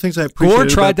mean, one of the things I appreciate. Gore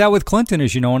tried that with Clinton,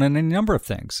 as you know, and a number of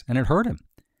things, and it hurt him.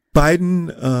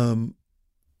 Biden,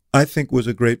 I think, was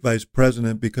a great vice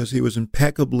president because he was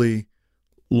impeccably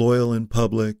loyal in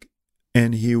public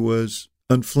and he was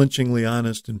unflinchingly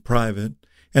honest in private.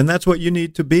 And that's what you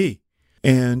need to be.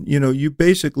 And, you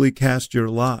basically cast your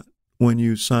lot when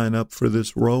you sign up for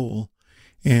this role.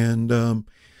 And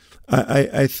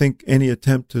I think any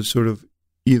attempt to sort of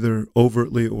either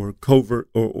overtly or covert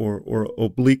or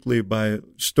obliquely by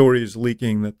stories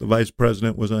leaking that the vice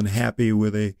president was unhappy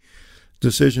with a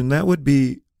decision, that would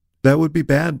be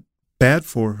bad bad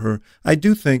for her. I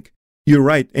do think you're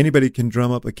right. Anybody can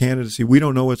drum up a candidacy. We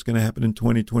don't know what's going to happen in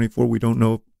 2024. We don't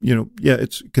know,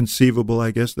 it's conceivable,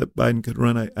 I guess, that Biden could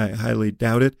run. I highly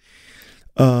doubt it.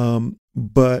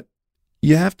 But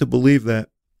you have to believe that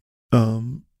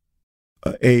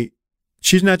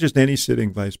she's not just any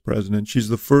sitting vice president. She's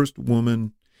the first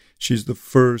woman. She's the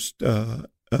first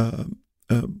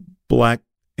Black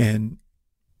and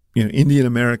Indian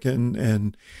American,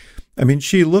 and I mean,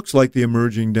 she looks like the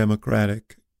emerging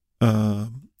Democratic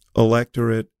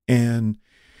electorate, and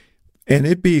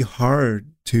it'd be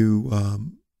hard to.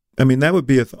 That would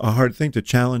be a hard thing to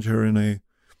challenge her in a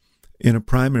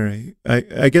primary.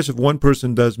 I guess if one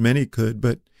person does, many could,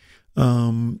 but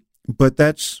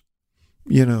that's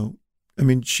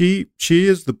she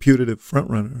is the putative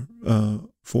frontrunner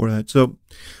for that. So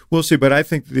we'll see. But I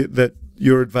think that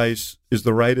your advice is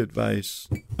the right advice,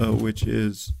 which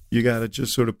is you got to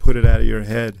just sort of put it out of your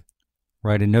head.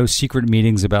 Right, and no secret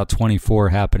meetings about 24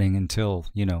 happening until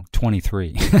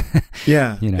 23.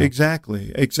 Yeah,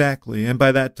 exactly. And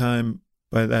by that time,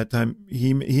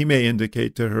 he may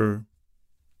indicate to her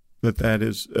that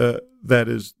is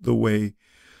the way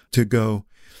to go.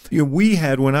 We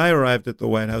had, when I arrived at the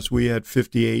White House, we had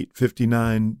 58,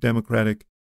 59 Democratic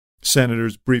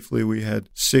senators. Briefly, we had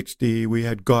 60. We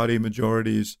had gaudy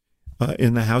majorities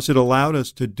in the House. It allowed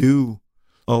us to do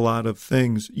a lot of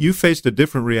things. You faced a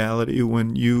different reality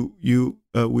when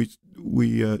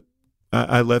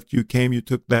I left. You came. You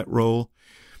took that role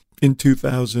in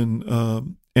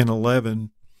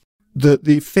 2011.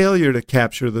 The failure to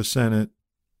capture the Senate,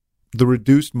 the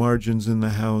reduced margins in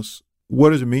the House.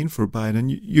 What does it mean for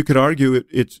Biden? You could argue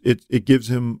it gives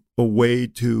him a way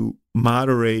to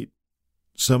moderate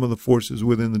some of the forces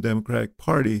within the Democratic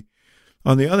Party.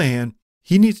 On the other hand,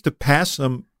 he needs to pass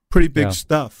some pretty big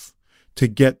stuff to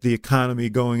get the economy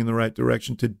going in the right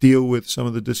direction, to deal with some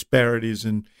of the disparities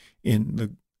in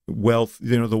the wealth,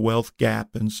 the wealth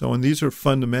gap and so on. These are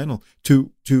fundamental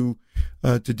to deal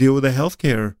with the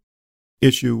healthcare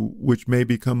issue, which may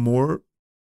become more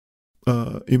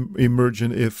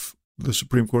emergent if the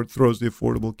Supreme Court throws the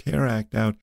Affordable Care Act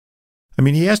out. I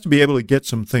mean, he has to be able to get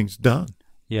some things done.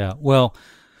 Yeah, well,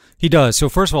 he does. So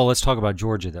first of all, let's talk about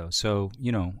Georgia, though. So,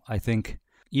 I think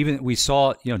even we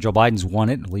saw, Joe Biden's won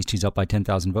it. At least he's up by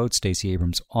 10,000 votes. Stacey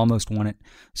Abrams almost won it.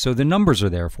 So the numbers are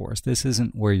there for us. This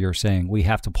isn't where you're saying we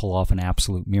have to pull off an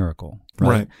absolute miracle,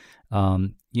 right?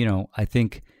 I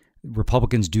think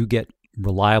Republicans do get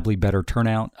reliably better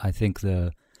turnout. I think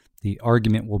the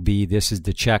argument will be this is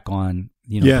the check on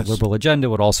the liberal agenda.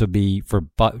 Would also be for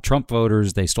Trump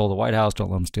voters. They stole the White House.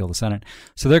 Don't let them steal the Senate.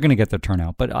 So they're going to get their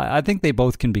turnout. But I think they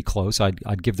both can be close.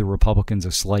 I'd give the Republicans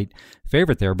a slight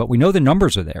favorite there. But we know the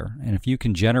numbers are there. And if you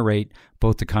can generate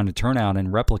both the kind of turnout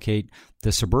and replicate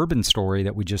the suburban story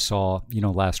that we just saw,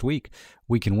 last week,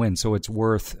 we can win. So it's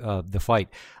worth the fight.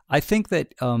 I think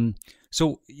that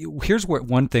so here's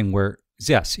one thing where,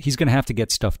 yes, he's going to have to get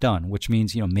stuff done, which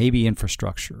means, maybe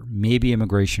infrastructure, maybe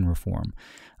immigration reform.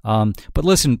 But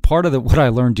listen, part of what I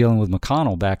learned dealing with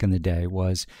McConnell back in the day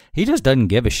was he just doesn't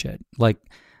give a shit. Like,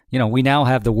 we now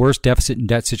have the worst deficit and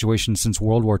debt situation since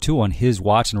World War II on his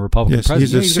watch and a Republican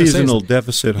president. He's a seasonal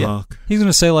deficit hawk. He's going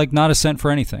to say, not a cent for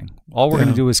anything. All we're going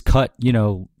to do is cut,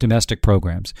 domestic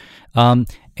programs.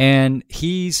 And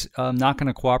he's not going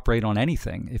to cooperate on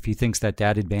anything if he thinks that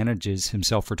advantages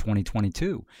himself for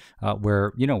 2022,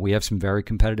 where, we have some very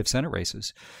competitive Senate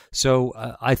races. So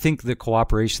I think the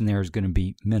cooperation there is going to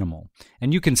be minimal.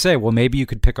 And you can say, well, maybe you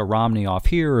could pick a Romney off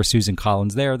here or Susan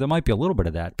Collins there. There might be a little bit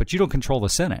of that, but you don't control the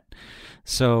Senate.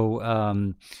 So,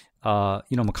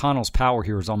 McConnell's power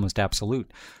here is almost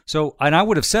absolute. So, and I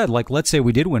would have said, let's say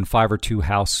we did win 5 or 2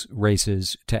 House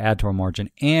races to add to our margin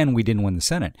and we didn't win the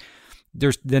Senate.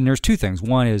 There's two things.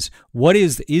 One is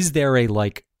there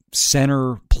a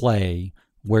center play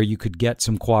where you could get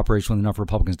some cooperation with enough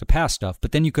Republicans to pass stuff,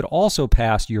 but then you could also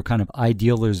pass your kind of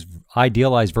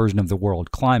idealized version of the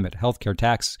world, climate, healthcare,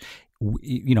 tax.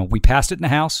 We passed it in the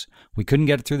House. We couldn't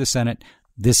get it through the Senate.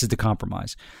 This is the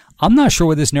compromise. I'm not sure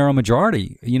with this narrow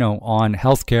majority, on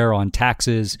healthcare, on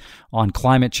taxes, on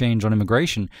climate change, on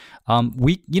immigration,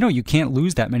 you can't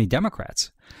lose that many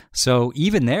Democrats. So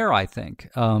even there, I think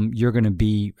you're going to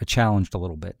be challenged a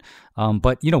little bit.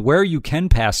 But, where you can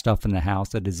pass stuff in the House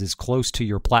that is as close to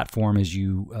your platform as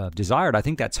you desired, I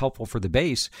think that's helpful for the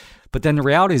base. But then the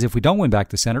reality is if we don't win back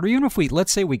the Senate, or even if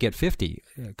let's say we get 50,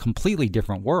 a completely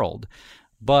different world.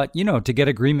 But, to get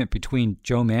agreement between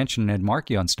Joe Manchin and Ed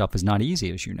Markey on stuff is not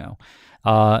easy, as you know.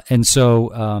 And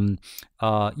so,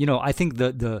 I think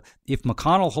if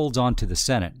McConnell holds on to the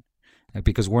Senate,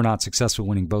 because we're not successful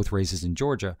winning both races in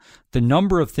Georgia. The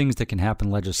number of things that can happen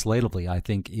legislatively, I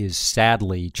think, is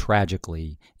sadly,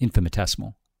 tragically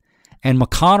infinitesimal. And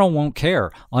McConnell won't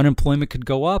care. Unemployment could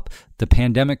go up. The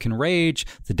pandemic can rage.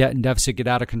 The debt and deficit get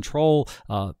out of control.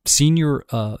 Senior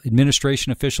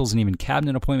administration officials and even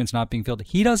cabinet appointments not being filled.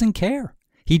 He doesn't care.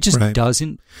 He just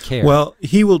doesn't care. Well,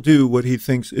 he will do what he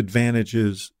thinks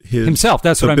advantages his himself.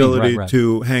 That's what ability I mean.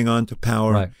 to hang on to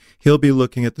power. Right. He'll be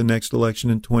looking at the next election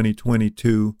in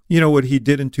 2022. You know, what he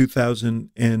did in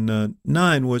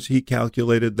 2009 was he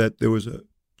calculated that there was a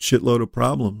shitload of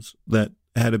problems that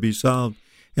had to be solved,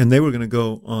 and they were going to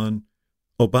go on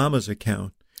Obama's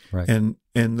account. Right. And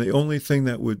the only thing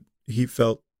that would, he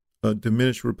felt,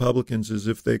 diminish Republicans is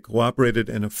if they cooperated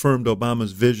and affirmed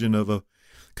Obama's vision of a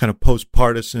kind of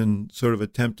post-partisan sort of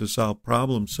attempt to solve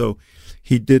problems. So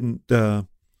he didn't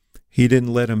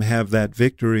let him have that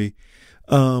victory.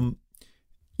 You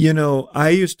know, I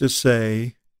used to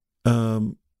say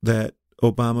that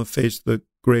Obama faced the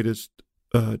greatest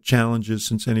challenges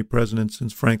since any president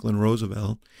since Franklin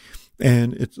Roosevelt,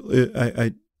 and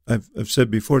I've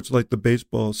said before, it's like the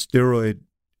baseball steroid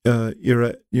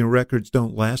era. You know, records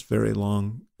don't last very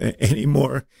long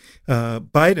anymore.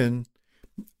 Biden,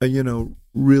 you know,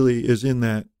 really is in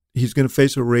that he's going to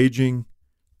face a raging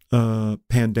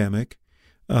pandemic.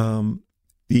 The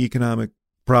economic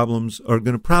problems are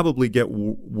going to probably get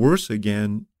worse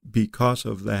again because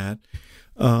of that,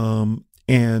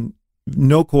 and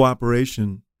no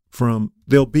cooperation from.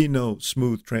 There'll be no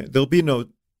smooth. There'll be no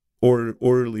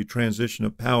orderly transition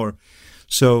of power,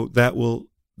 so that will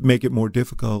make it more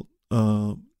difficult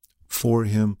for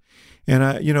him.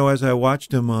 And you know, as I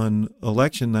watched him on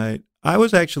election night, I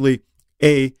was actually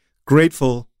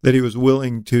grateful that he was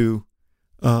willing to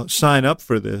sign up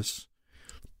for this,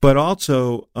 but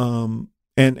also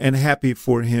and happy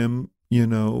for him, you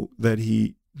know, that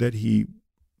he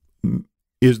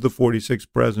is the 46th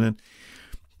president.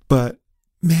 But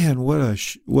man, what a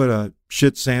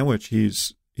shit sandwich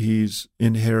he's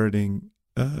inheriting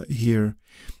here.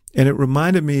 And it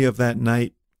reminded me of that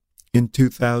night in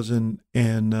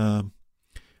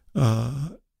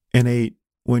 2008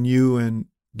 when you and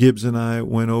Gibbs and I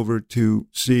went over to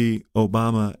see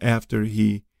Obama after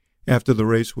the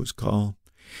race was called.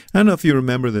 I don't know if you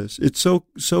remember this. It's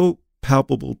so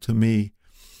palpable to me.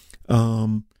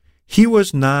 He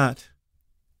was not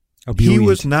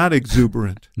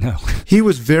exuberant. No. He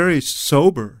was very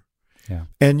sober. Yeah.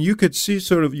 And you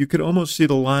could almost see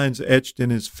the lines etched in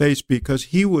his face because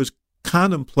he was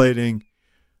contemplating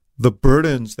the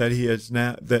burdens that he has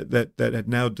now that had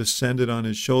now descended on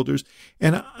his shoulders.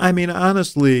 And I mean,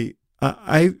 honestly,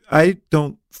 I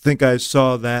don't think I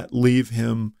saw that leave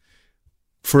him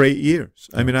for 8 years.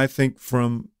 I mean, I think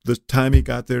from the time he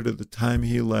got there to the time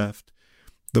he left,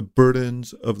 the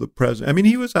burdens of the president. I mean,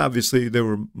 he was obviously, there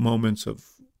were moments of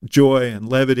joy and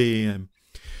levity,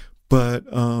 but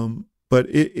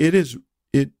it is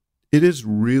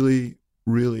really,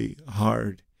 really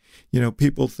hard. You know,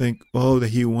 people think, oh, that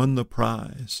he won the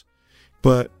prize,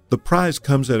 but the prize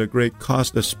comes at a great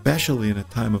cost, especially in a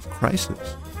time of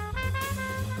crisis.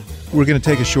 We're going to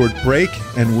take a short break,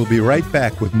 and we'll be right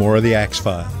back with more of the Axe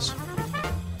Files.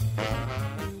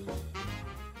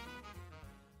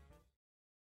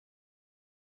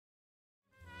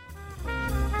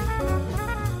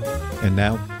 And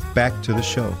now, back to the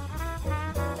show.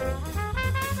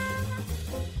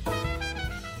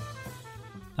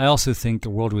 I also think the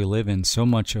world we live in, so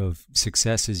much of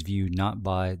success is viewed not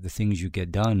by the things you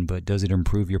get done, but does it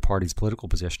improve your party's political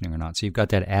positioning or not? So you've got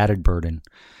that added burden.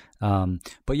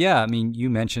 But yeah, I mean,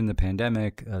 you mentioned the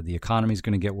pandemic, the economy is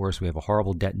going to get worse. We have a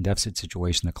horrible debt and deficit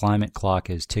situation. The climate clock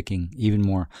is ticking even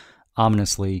more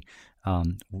ominously.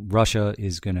 Russia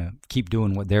is going to keep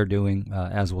doing what they're doing,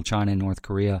 as will China and North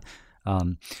Korea.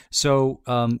 It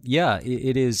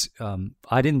is.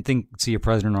 I didn't see a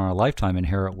president in our lifetime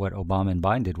inherit what Obama and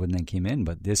Biden did when they came in,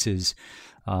 but this is.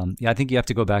 I think you have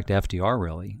to go back to FDR,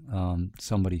 really.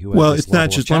 Somebody who. Well, it's not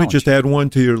just. Let me just add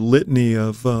one to your litany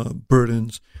of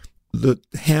burdens. The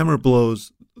hammer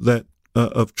blows that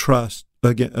of trust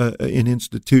again in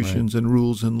institutions, right, and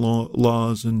rules and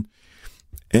laws and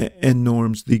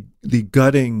norms. The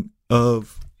gutting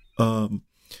of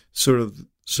sort of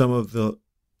some of the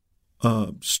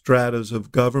stratas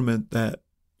of government that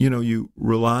you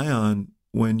rely on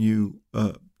when you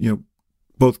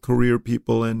both career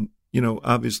people and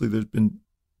obviously there's been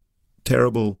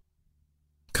terrible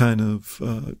kind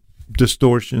of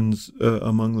distortions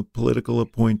among the political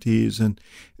appointees and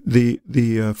the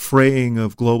fraying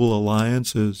of global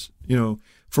alliances.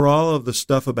 For all of the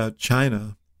stuff about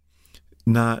China,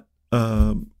 not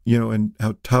and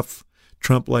how tough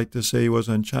Trump liked to say he was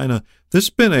on China.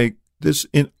 This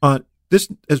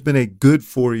has been a good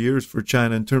 4 years for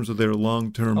China in terms of their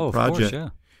long-term project. Of course, yeah.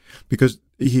 Because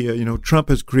Trump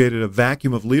has created a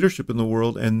vacuum of leadership in the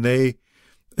world, and they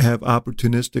have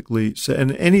opportunistically said,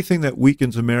 and anything that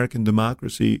weakens American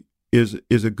democracy is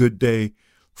a good day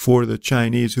for the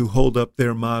Chinese, who hold up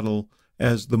their model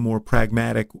as the more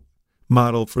pragmatic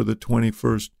model for the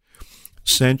 21st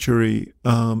century.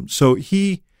 So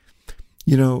he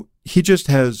just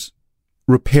has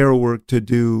repair work to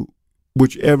do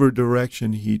whichever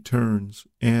direction he turns,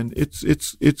 and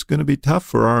it's going to be tough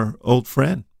for our old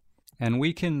friend. And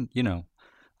we can,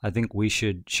 I think we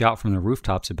should shout from the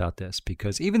rooftops about this,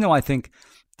 because even though I think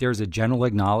there's a general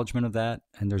acknowledgement of that,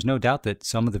 and there's no doubt that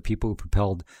some of the people who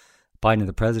propelled Biden to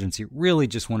the presidency really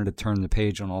just wanted to turn the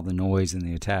page on all the noise and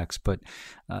the attacks. But,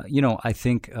 I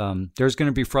think there's going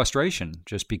to be frustration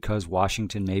just because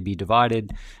Washington may be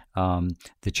divided.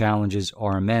 The challenges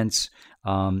are immense.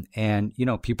 And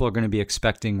people are going to be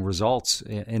expecting results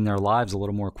in their lives a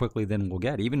little more quickly than we'll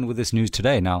get, even with this news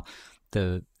today. Now,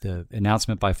 the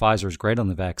announcement by Pfizer is great on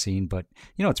the vaccine, but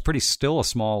it's still a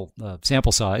small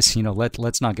sample size.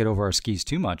 Let's not get over our skis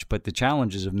too much. But the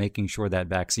challenges of making sure that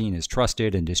vaccine is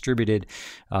trusted and distributed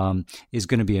is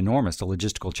going to be enormous. The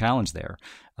logistical challenge there.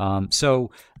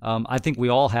 So I think we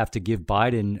all have to give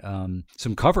Biden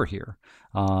some cover here,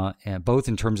 and both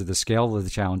in terms of the scale of the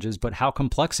challenges, but how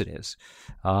complex it is.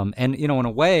 And in a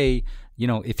way,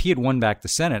 if he had won back the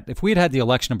Senate, if we had had the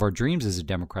election of our dreams as a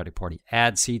Democratic Party,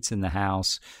 add seats in the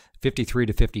House, 53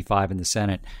 to 55 in the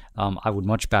Senate, I would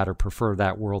much better prefer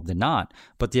that world than not.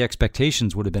 But the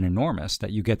expectations would have been enormous that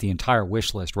you get the entire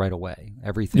wish list right away.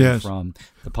 Everything from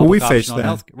the public option on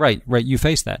health. Right. You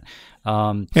face that.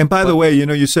 And by the way,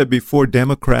 you said before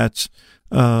Democrats,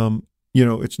 it's not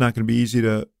going to be easy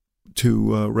to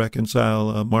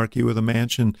reconcile Markey with a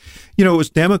mansion. It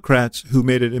was Democrats who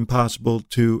made it impossible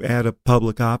to add a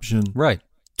public option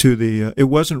to the it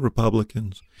wasn't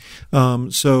Republicans.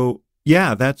 So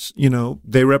yeah, that's,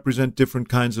 they represent different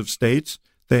kinds of states.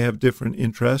 They have different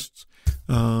interests.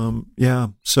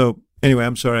 So anyway,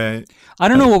 I'm sorry. I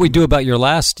don't know what we do about your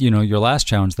last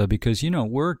challenge though, because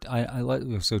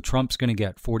so Trump's going to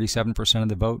get 47% of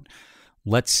the vote.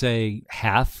 Let's say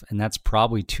half, and that's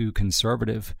probably too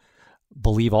conservative,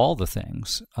 believe all the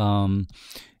things.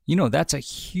 That's a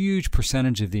huge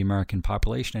percentage of the American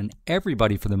population, and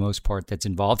everybody, for the most part, that's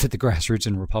involved at the grassroots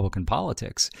in Republican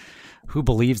politics, who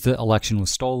believes the election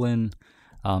was stolen.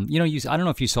 I don't know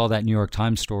if you saw that New York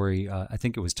Times story. I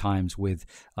think it was Times, with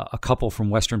a couple from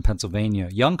Western Pennsylvania,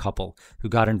 young couple who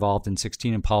got involved in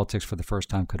 2016 in politics for the first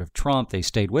time because of Trump. They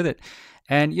stayed with it.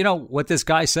 And, what this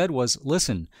guy said was,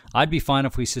 listen, I'd be fine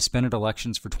if we suspended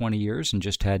elections for 20 years and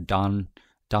just had Donald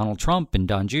Trump and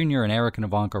Don Jr. and Eric and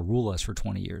Ivanka rule us for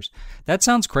 20 years. That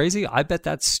sounds crazy. I bet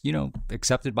that's,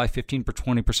 accepted by 15 or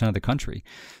 20% of the country.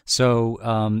 So,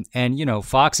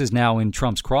 Fox is now in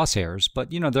Trump's crosshairs, but,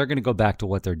 they're going to go back to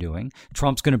what they're doing.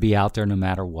 Trump's going to be out there no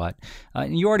matter what.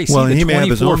 And you already see the 24 he may have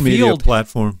his own media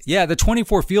platform. Yeah, the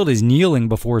 24 field is kneeling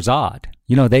before Zod.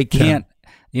 They can't,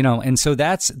 and so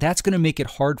that's going to make it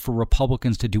hard for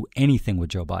Republicans to do anything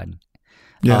with Joe Biden.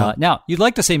 Yeah. Now, you'd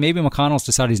like to say maybe McConnell's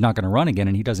decided he's not going to run again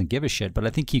and he doesn't give a shit, but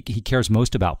I think he cares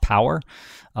most about power.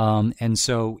 And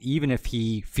so even if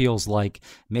he feels like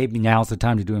maybe now's the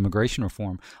time to do immigration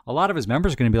reform, a lot of his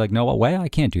members are going to be like, no way, I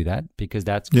can't do that, because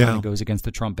that kind of goes against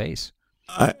the Trump base.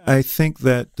 I think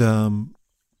that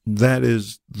that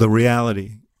is the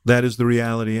reality. That is the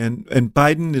reality. And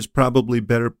Biden is probably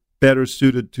better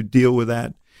suited to deal with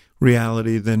that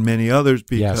reality than many others,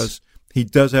 because he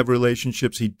does have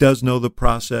relationships. He does know the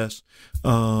process,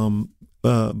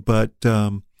 but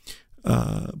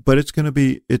it's going to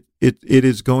be it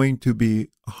is going to be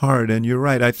hard. And you're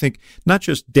right. I think not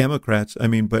just Democrats,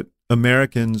 but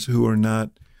Americans who are not,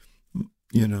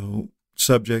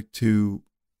 subject to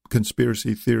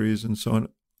conspiracy theories and so on.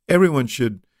 Everyone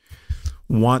should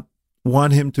want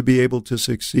him to be able to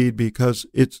succeed, because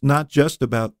it's not just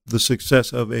about the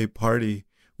success of a party.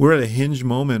 We're at a hinge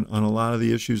moment on a lot of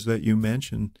the issues that you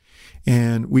mentioned,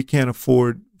 and we can't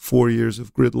afford 4 years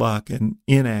of gridlock and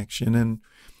inaction. And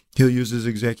he'll use his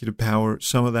executive power.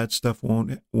 Some of that stuff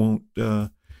won't have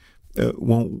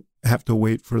to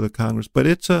wait for the Congress. But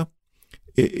it's a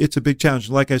big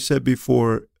challenge. Like I said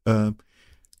before,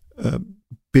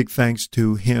 big thanks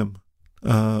to him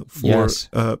for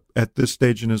at this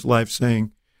stage in his life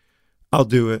saying, "I'll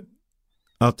do it.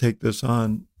 I'll take this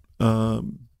on."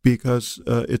 Because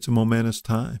it's a momentous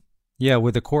time. Yeah,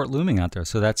 with the court looming out there.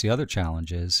 So that's the other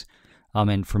challenge is,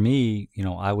 and for me,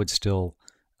 I would still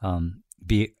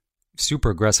be super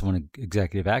aggressive on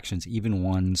executive actions, even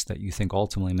ones that you think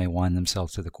ultimately may wind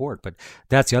themselves to the court. But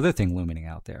that's the other thing looming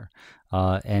out there.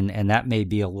 And that may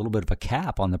be a little bit of a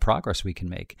cap on the progress we can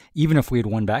make, even if we had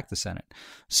won back the Senate.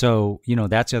 So,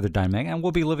 that's the other dynamic. And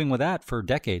we'll be living with that for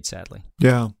decades, sadly.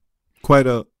 Yeah,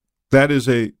 that is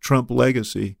a Trump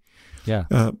legacy.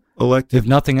 Yeah. Elected. If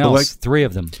nothing else, 3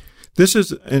 of them. This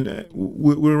is, and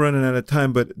we're running out of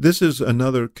time, but this is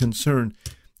another concern.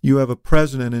 You have a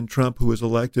president in Trump who is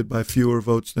elected by fewer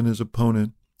votes than his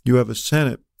opponent. You have a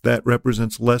Senate that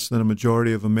represents less than a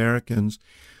majority of Americans,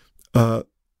 and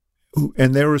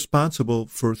they're responsible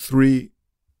for 3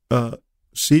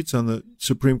 seats on the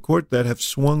Supreme Court that have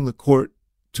swung the court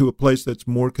to a place that's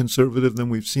more conservative than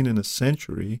we've seen in a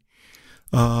century,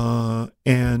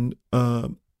 and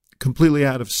completely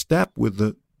out of step with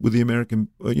the American,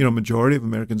 majority of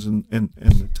Americans and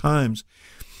the Times.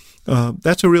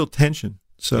 That's a real tension.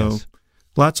 So yes.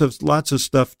 Lots of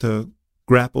stuff to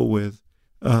grapple with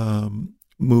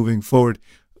moving forward.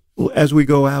 As we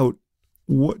go out,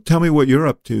 tell me what you're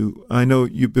up to. I know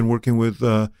you've been working with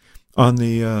on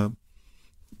the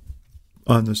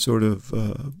sort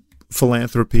of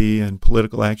philanthropy and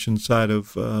political action side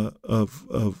of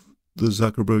the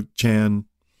Zuckerberg-Chan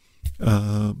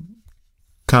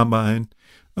combine.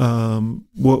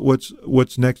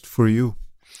 What's next for you?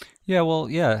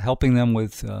 Yeah, helping them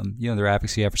with their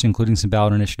advocacy efforts, including some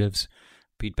ballot initiatives.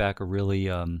 Beat back a really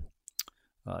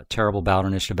terrible ballot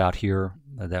initiative out here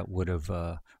that would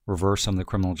have reversed some of the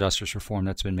criminal justice reform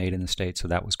that's been made in the state. So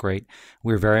that was great.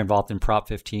 We were very involved in Prop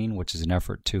 15, which is an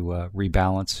effort to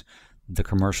rebalance the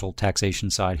commercial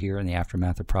taxation side here in the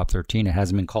aftermath of Prop 13. It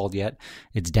hasn't been called yet.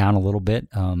 It's down a little bit.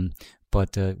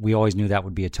 But we always knew that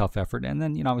would be a tough effort. And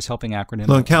then, I was helping acronym.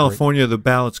 Well, in California, the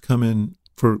ballots come in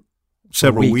for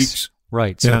several weeks.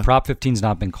 Right. So Prop 15's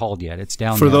not been called yet. It's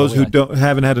down for there. those who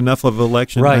haven't had enough of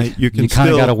election night. You kind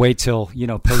of got to wait till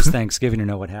post Thanksgiving to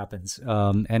know what happens.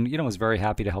 And was very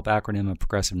happy to help Acronym, a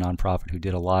progressive nonprofit who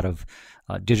did a lot of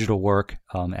digital work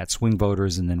at swing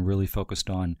voters, and then really focused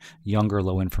on younger,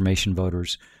 low information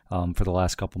voters for the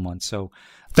last couple months. So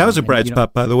that was a bright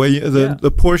spot, by the way.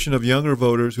 The portion of younger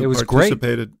voters who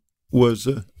participated was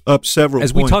up several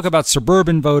points. As we talk about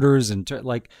suburban voters and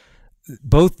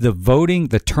both the voting,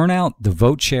 the turnout, the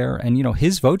vote share, and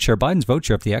his vote share, Biden's vote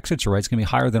share, if the exits are right, is going to be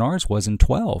higher than ours was in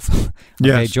 12.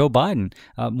 Yes. Joe Biden,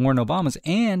 more than Obama's,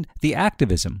 and the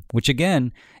activism, which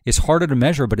again is harder to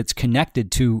measure, but it's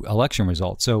connected to election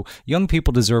results. So young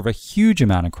people deserve a huge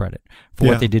amount of credit for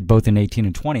what they did both in 18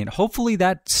 and 20. And hopefully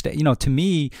that, to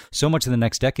me, so much of the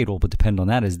next decade will depend on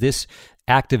that, is this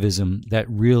activism that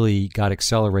really got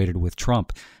accelerated with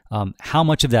Trump. How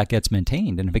much of that gets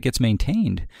maintained? And if it gets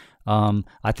maintained,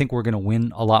 I think we're going to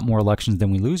win a lot more elections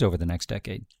than we lose over the next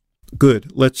decade.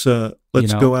 Good. Let's go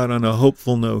out on a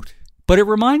hopeful note. But it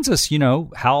reminds us,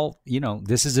 how,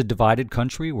 this is a divided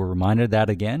country. We're reminded of that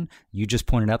again. You just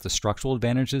pointed out the structural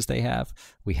advantages they have.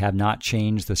 We have not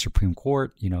changed the Supreme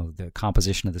Court, the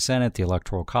composition of the Senate, the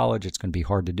Electoral College. It's going to be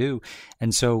hard to do.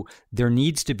 And so there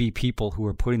needs to be people who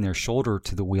are putting their shoulder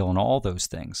to the wheel on all those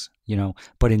things,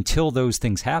 But until those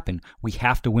things happen, we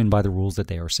have to win by the rules that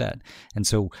they are set. And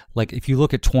so, if you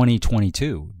look at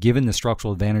 2022, given the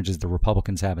structural advantages the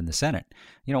Republicans have in the Senate,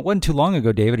 it wasn't too long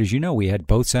ago, David, as you know, we had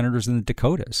both senators in the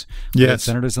Dakotas. We had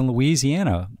senators in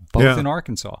Louisiana, both in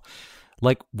Arkansas.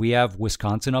 We have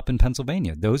Wisconsin up in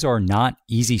Pennsylvania. Those are not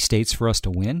easy states for us to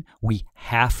win. We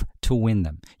have to win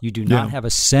them. You do not have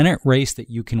a Senate race that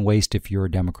you can waste if you're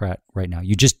a Democrat right now.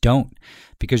 You just don't,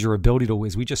 because your ability to,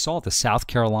 as we just saw, the South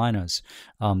Carolinas,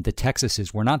 the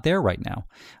Texases, we're not there right now.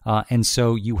 And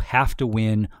so you have to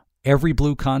win every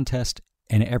blue contest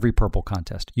and every purple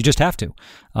contest. You just have to,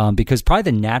 because probably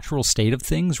the natural state of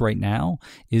things right now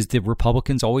is the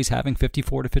Republicans always having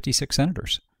 54 to 56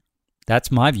 senators.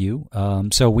 That's my view.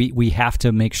 So we have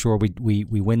to make sure we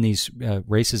win these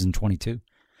races in 22.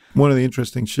 One of the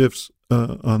interesting shifts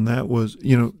on that was,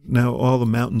 now all the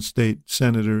mountain state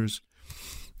senators,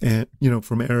 and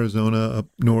from Arizona up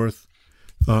north,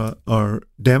 are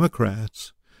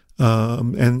Democrats,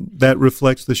 and that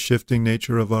reflects the shifting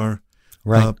nature of our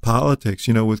politics.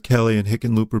 With Kelly and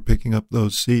Hickenlooper picking up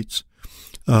those seats.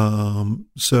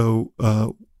 So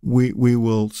we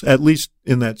will, at least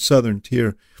in that southern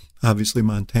tier. Obviously,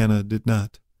 Montana did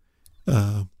not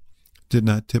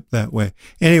tip that way.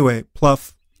 Anyway,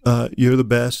 Plouffe, you're the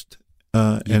best,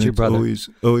 and it's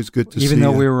always good to see you. Even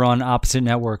though we were on opposite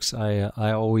networks,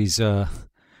 I always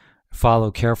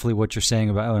follow carefully what you're saying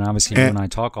about. And obviously, you and I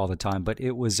talk all the time. But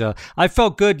it was I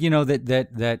felt good,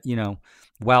 that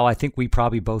while I think we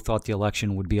probably both thought the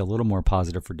election would be a little more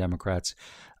positive for Democrats,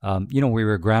 we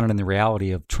were grounded in the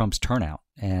reality of Trump's turnout.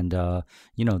 And,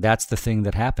 that's the thing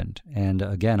that happened. And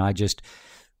again,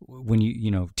 when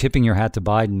you tipping your hat to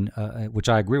Biden, which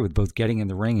I agree with, both getting in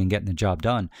the ring and getting the job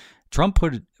done, Trump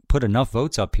put enough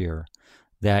votes up here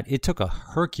that it took a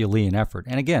Herculean effort.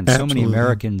 And again, so many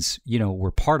Americans,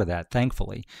 were part of that,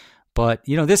 thankfully. But,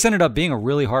 this ended up being a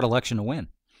really hard election to win.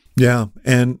 Yeah.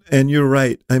 And you're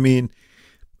right. I mean,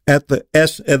 at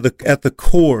the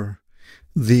core,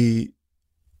 the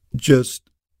just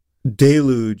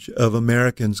deluge of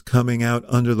Americans coming out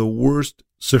under the worst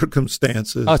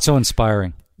circumstances. Oh, it's so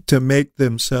inspiring. To make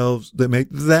themselves,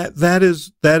 that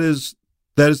is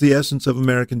the essence of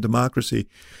American democracy.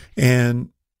 And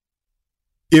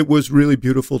it was really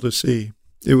beautiful to see.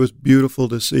 It was beautiful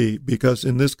to see because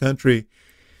in this country,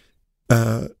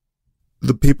 the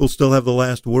people still have the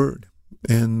last word,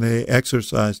 and they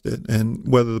exercised it.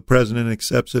 And whether the president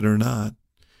accepts it or not,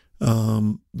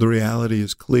 the reality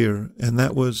is clear. And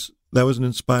that was an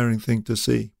inspiring thing to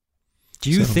see.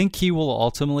 Do you think he will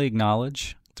ultimately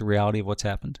acknowledge the reality of what's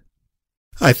happened?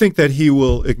 I think that he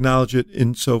will acknowledge it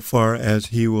insofar as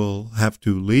he will have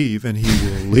to leave, and he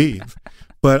will leave.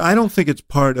 But I don't think it's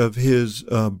part of his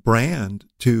brand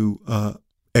to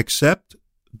accept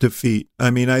defeat.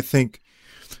 I mean, I think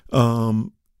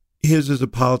his is a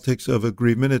politics of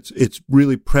agreement. It's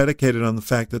really predicated on the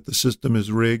fact that the system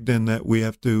is rigged and that we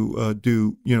have to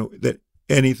that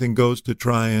anything goes to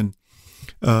try and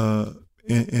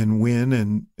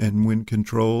win and win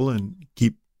control and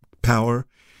keep power.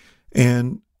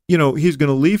 And, he's going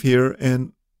to leave here,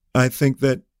 and I think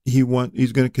that he's going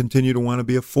to continue to want to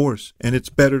be a force. And it's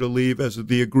better to leave as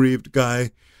the aggrieved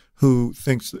guy who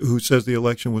says the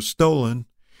election was stolen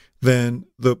than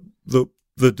the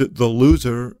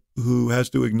loser who has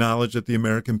to acknowledge that the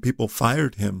American people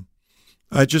fired him.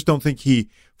 I just don't think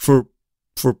for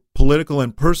political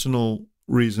and personal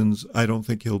reasons, I don't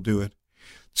think he'll do it.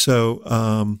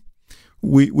 So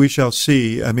we shall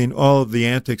see. I mean, all of the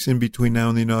antics in between now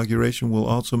and the inauguration will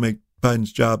also make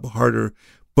Biden's job harder,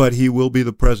 but he will be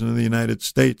the president of the United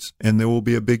States, and there will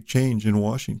be a big change in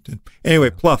Washington.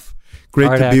 Anyway, Plouffe,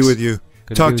 great to be with you.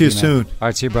 Talk to you soon. All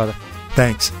right, see you, brother.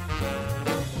 Thanks.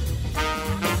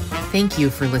 Thank you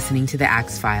for listening to The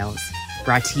Axe Files,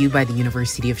 brought to you by the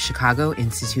University of Chicago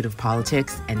Institute of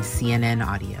Politics and CNN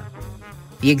Audio.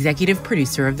 The executive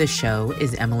producer of the show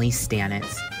is Emily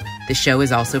Stanitz. The show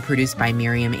is also produced by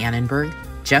Miriam Annenberg,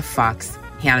 Jeff Fox,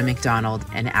 Hannah McDonald,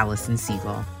 and Allison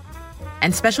Siegel.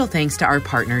 And special thanks to our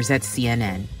partners at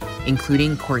CNN,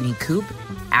 including Courtney Coop,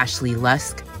 Ashley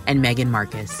Lusk, and Megan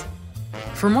Marcus.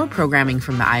 For more programming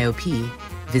from the IOP,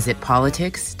 visit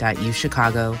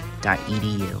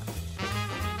politics.uchicago.edu.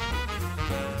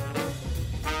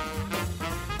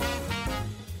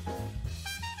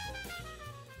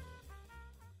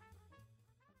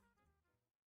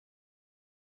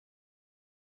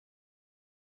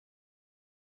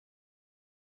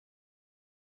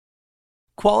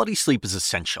 Quality sleep is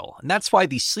essential, and that's why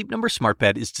the Sleep Number Smart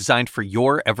Bed is designed for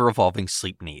your ever-evolving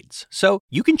sleep needs. So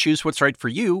you can choose what's right for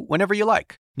you whenever you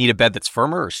like. Need a bed that's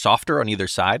firmer or softer on either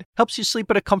side? Helps you sleep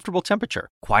at a comfortable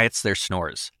temperature. Quiets their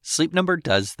snores. Sleep Number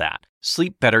does that.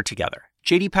 Sleep better together.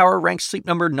 J.D. Power ranks Sleep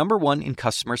Number #1 in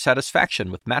customer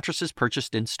satisfaction with mattresses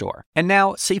purchased in-store. And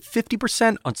now, save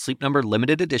 50% on Sleep Number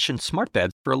Limited Edition Smart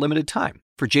Beds for a limited time.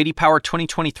 For J.D. Power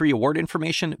 2023 award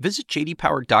information, visit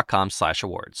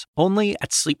jdpower.com/awards. Only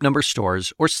at Sleep Number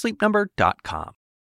stores or sleepnumber.com.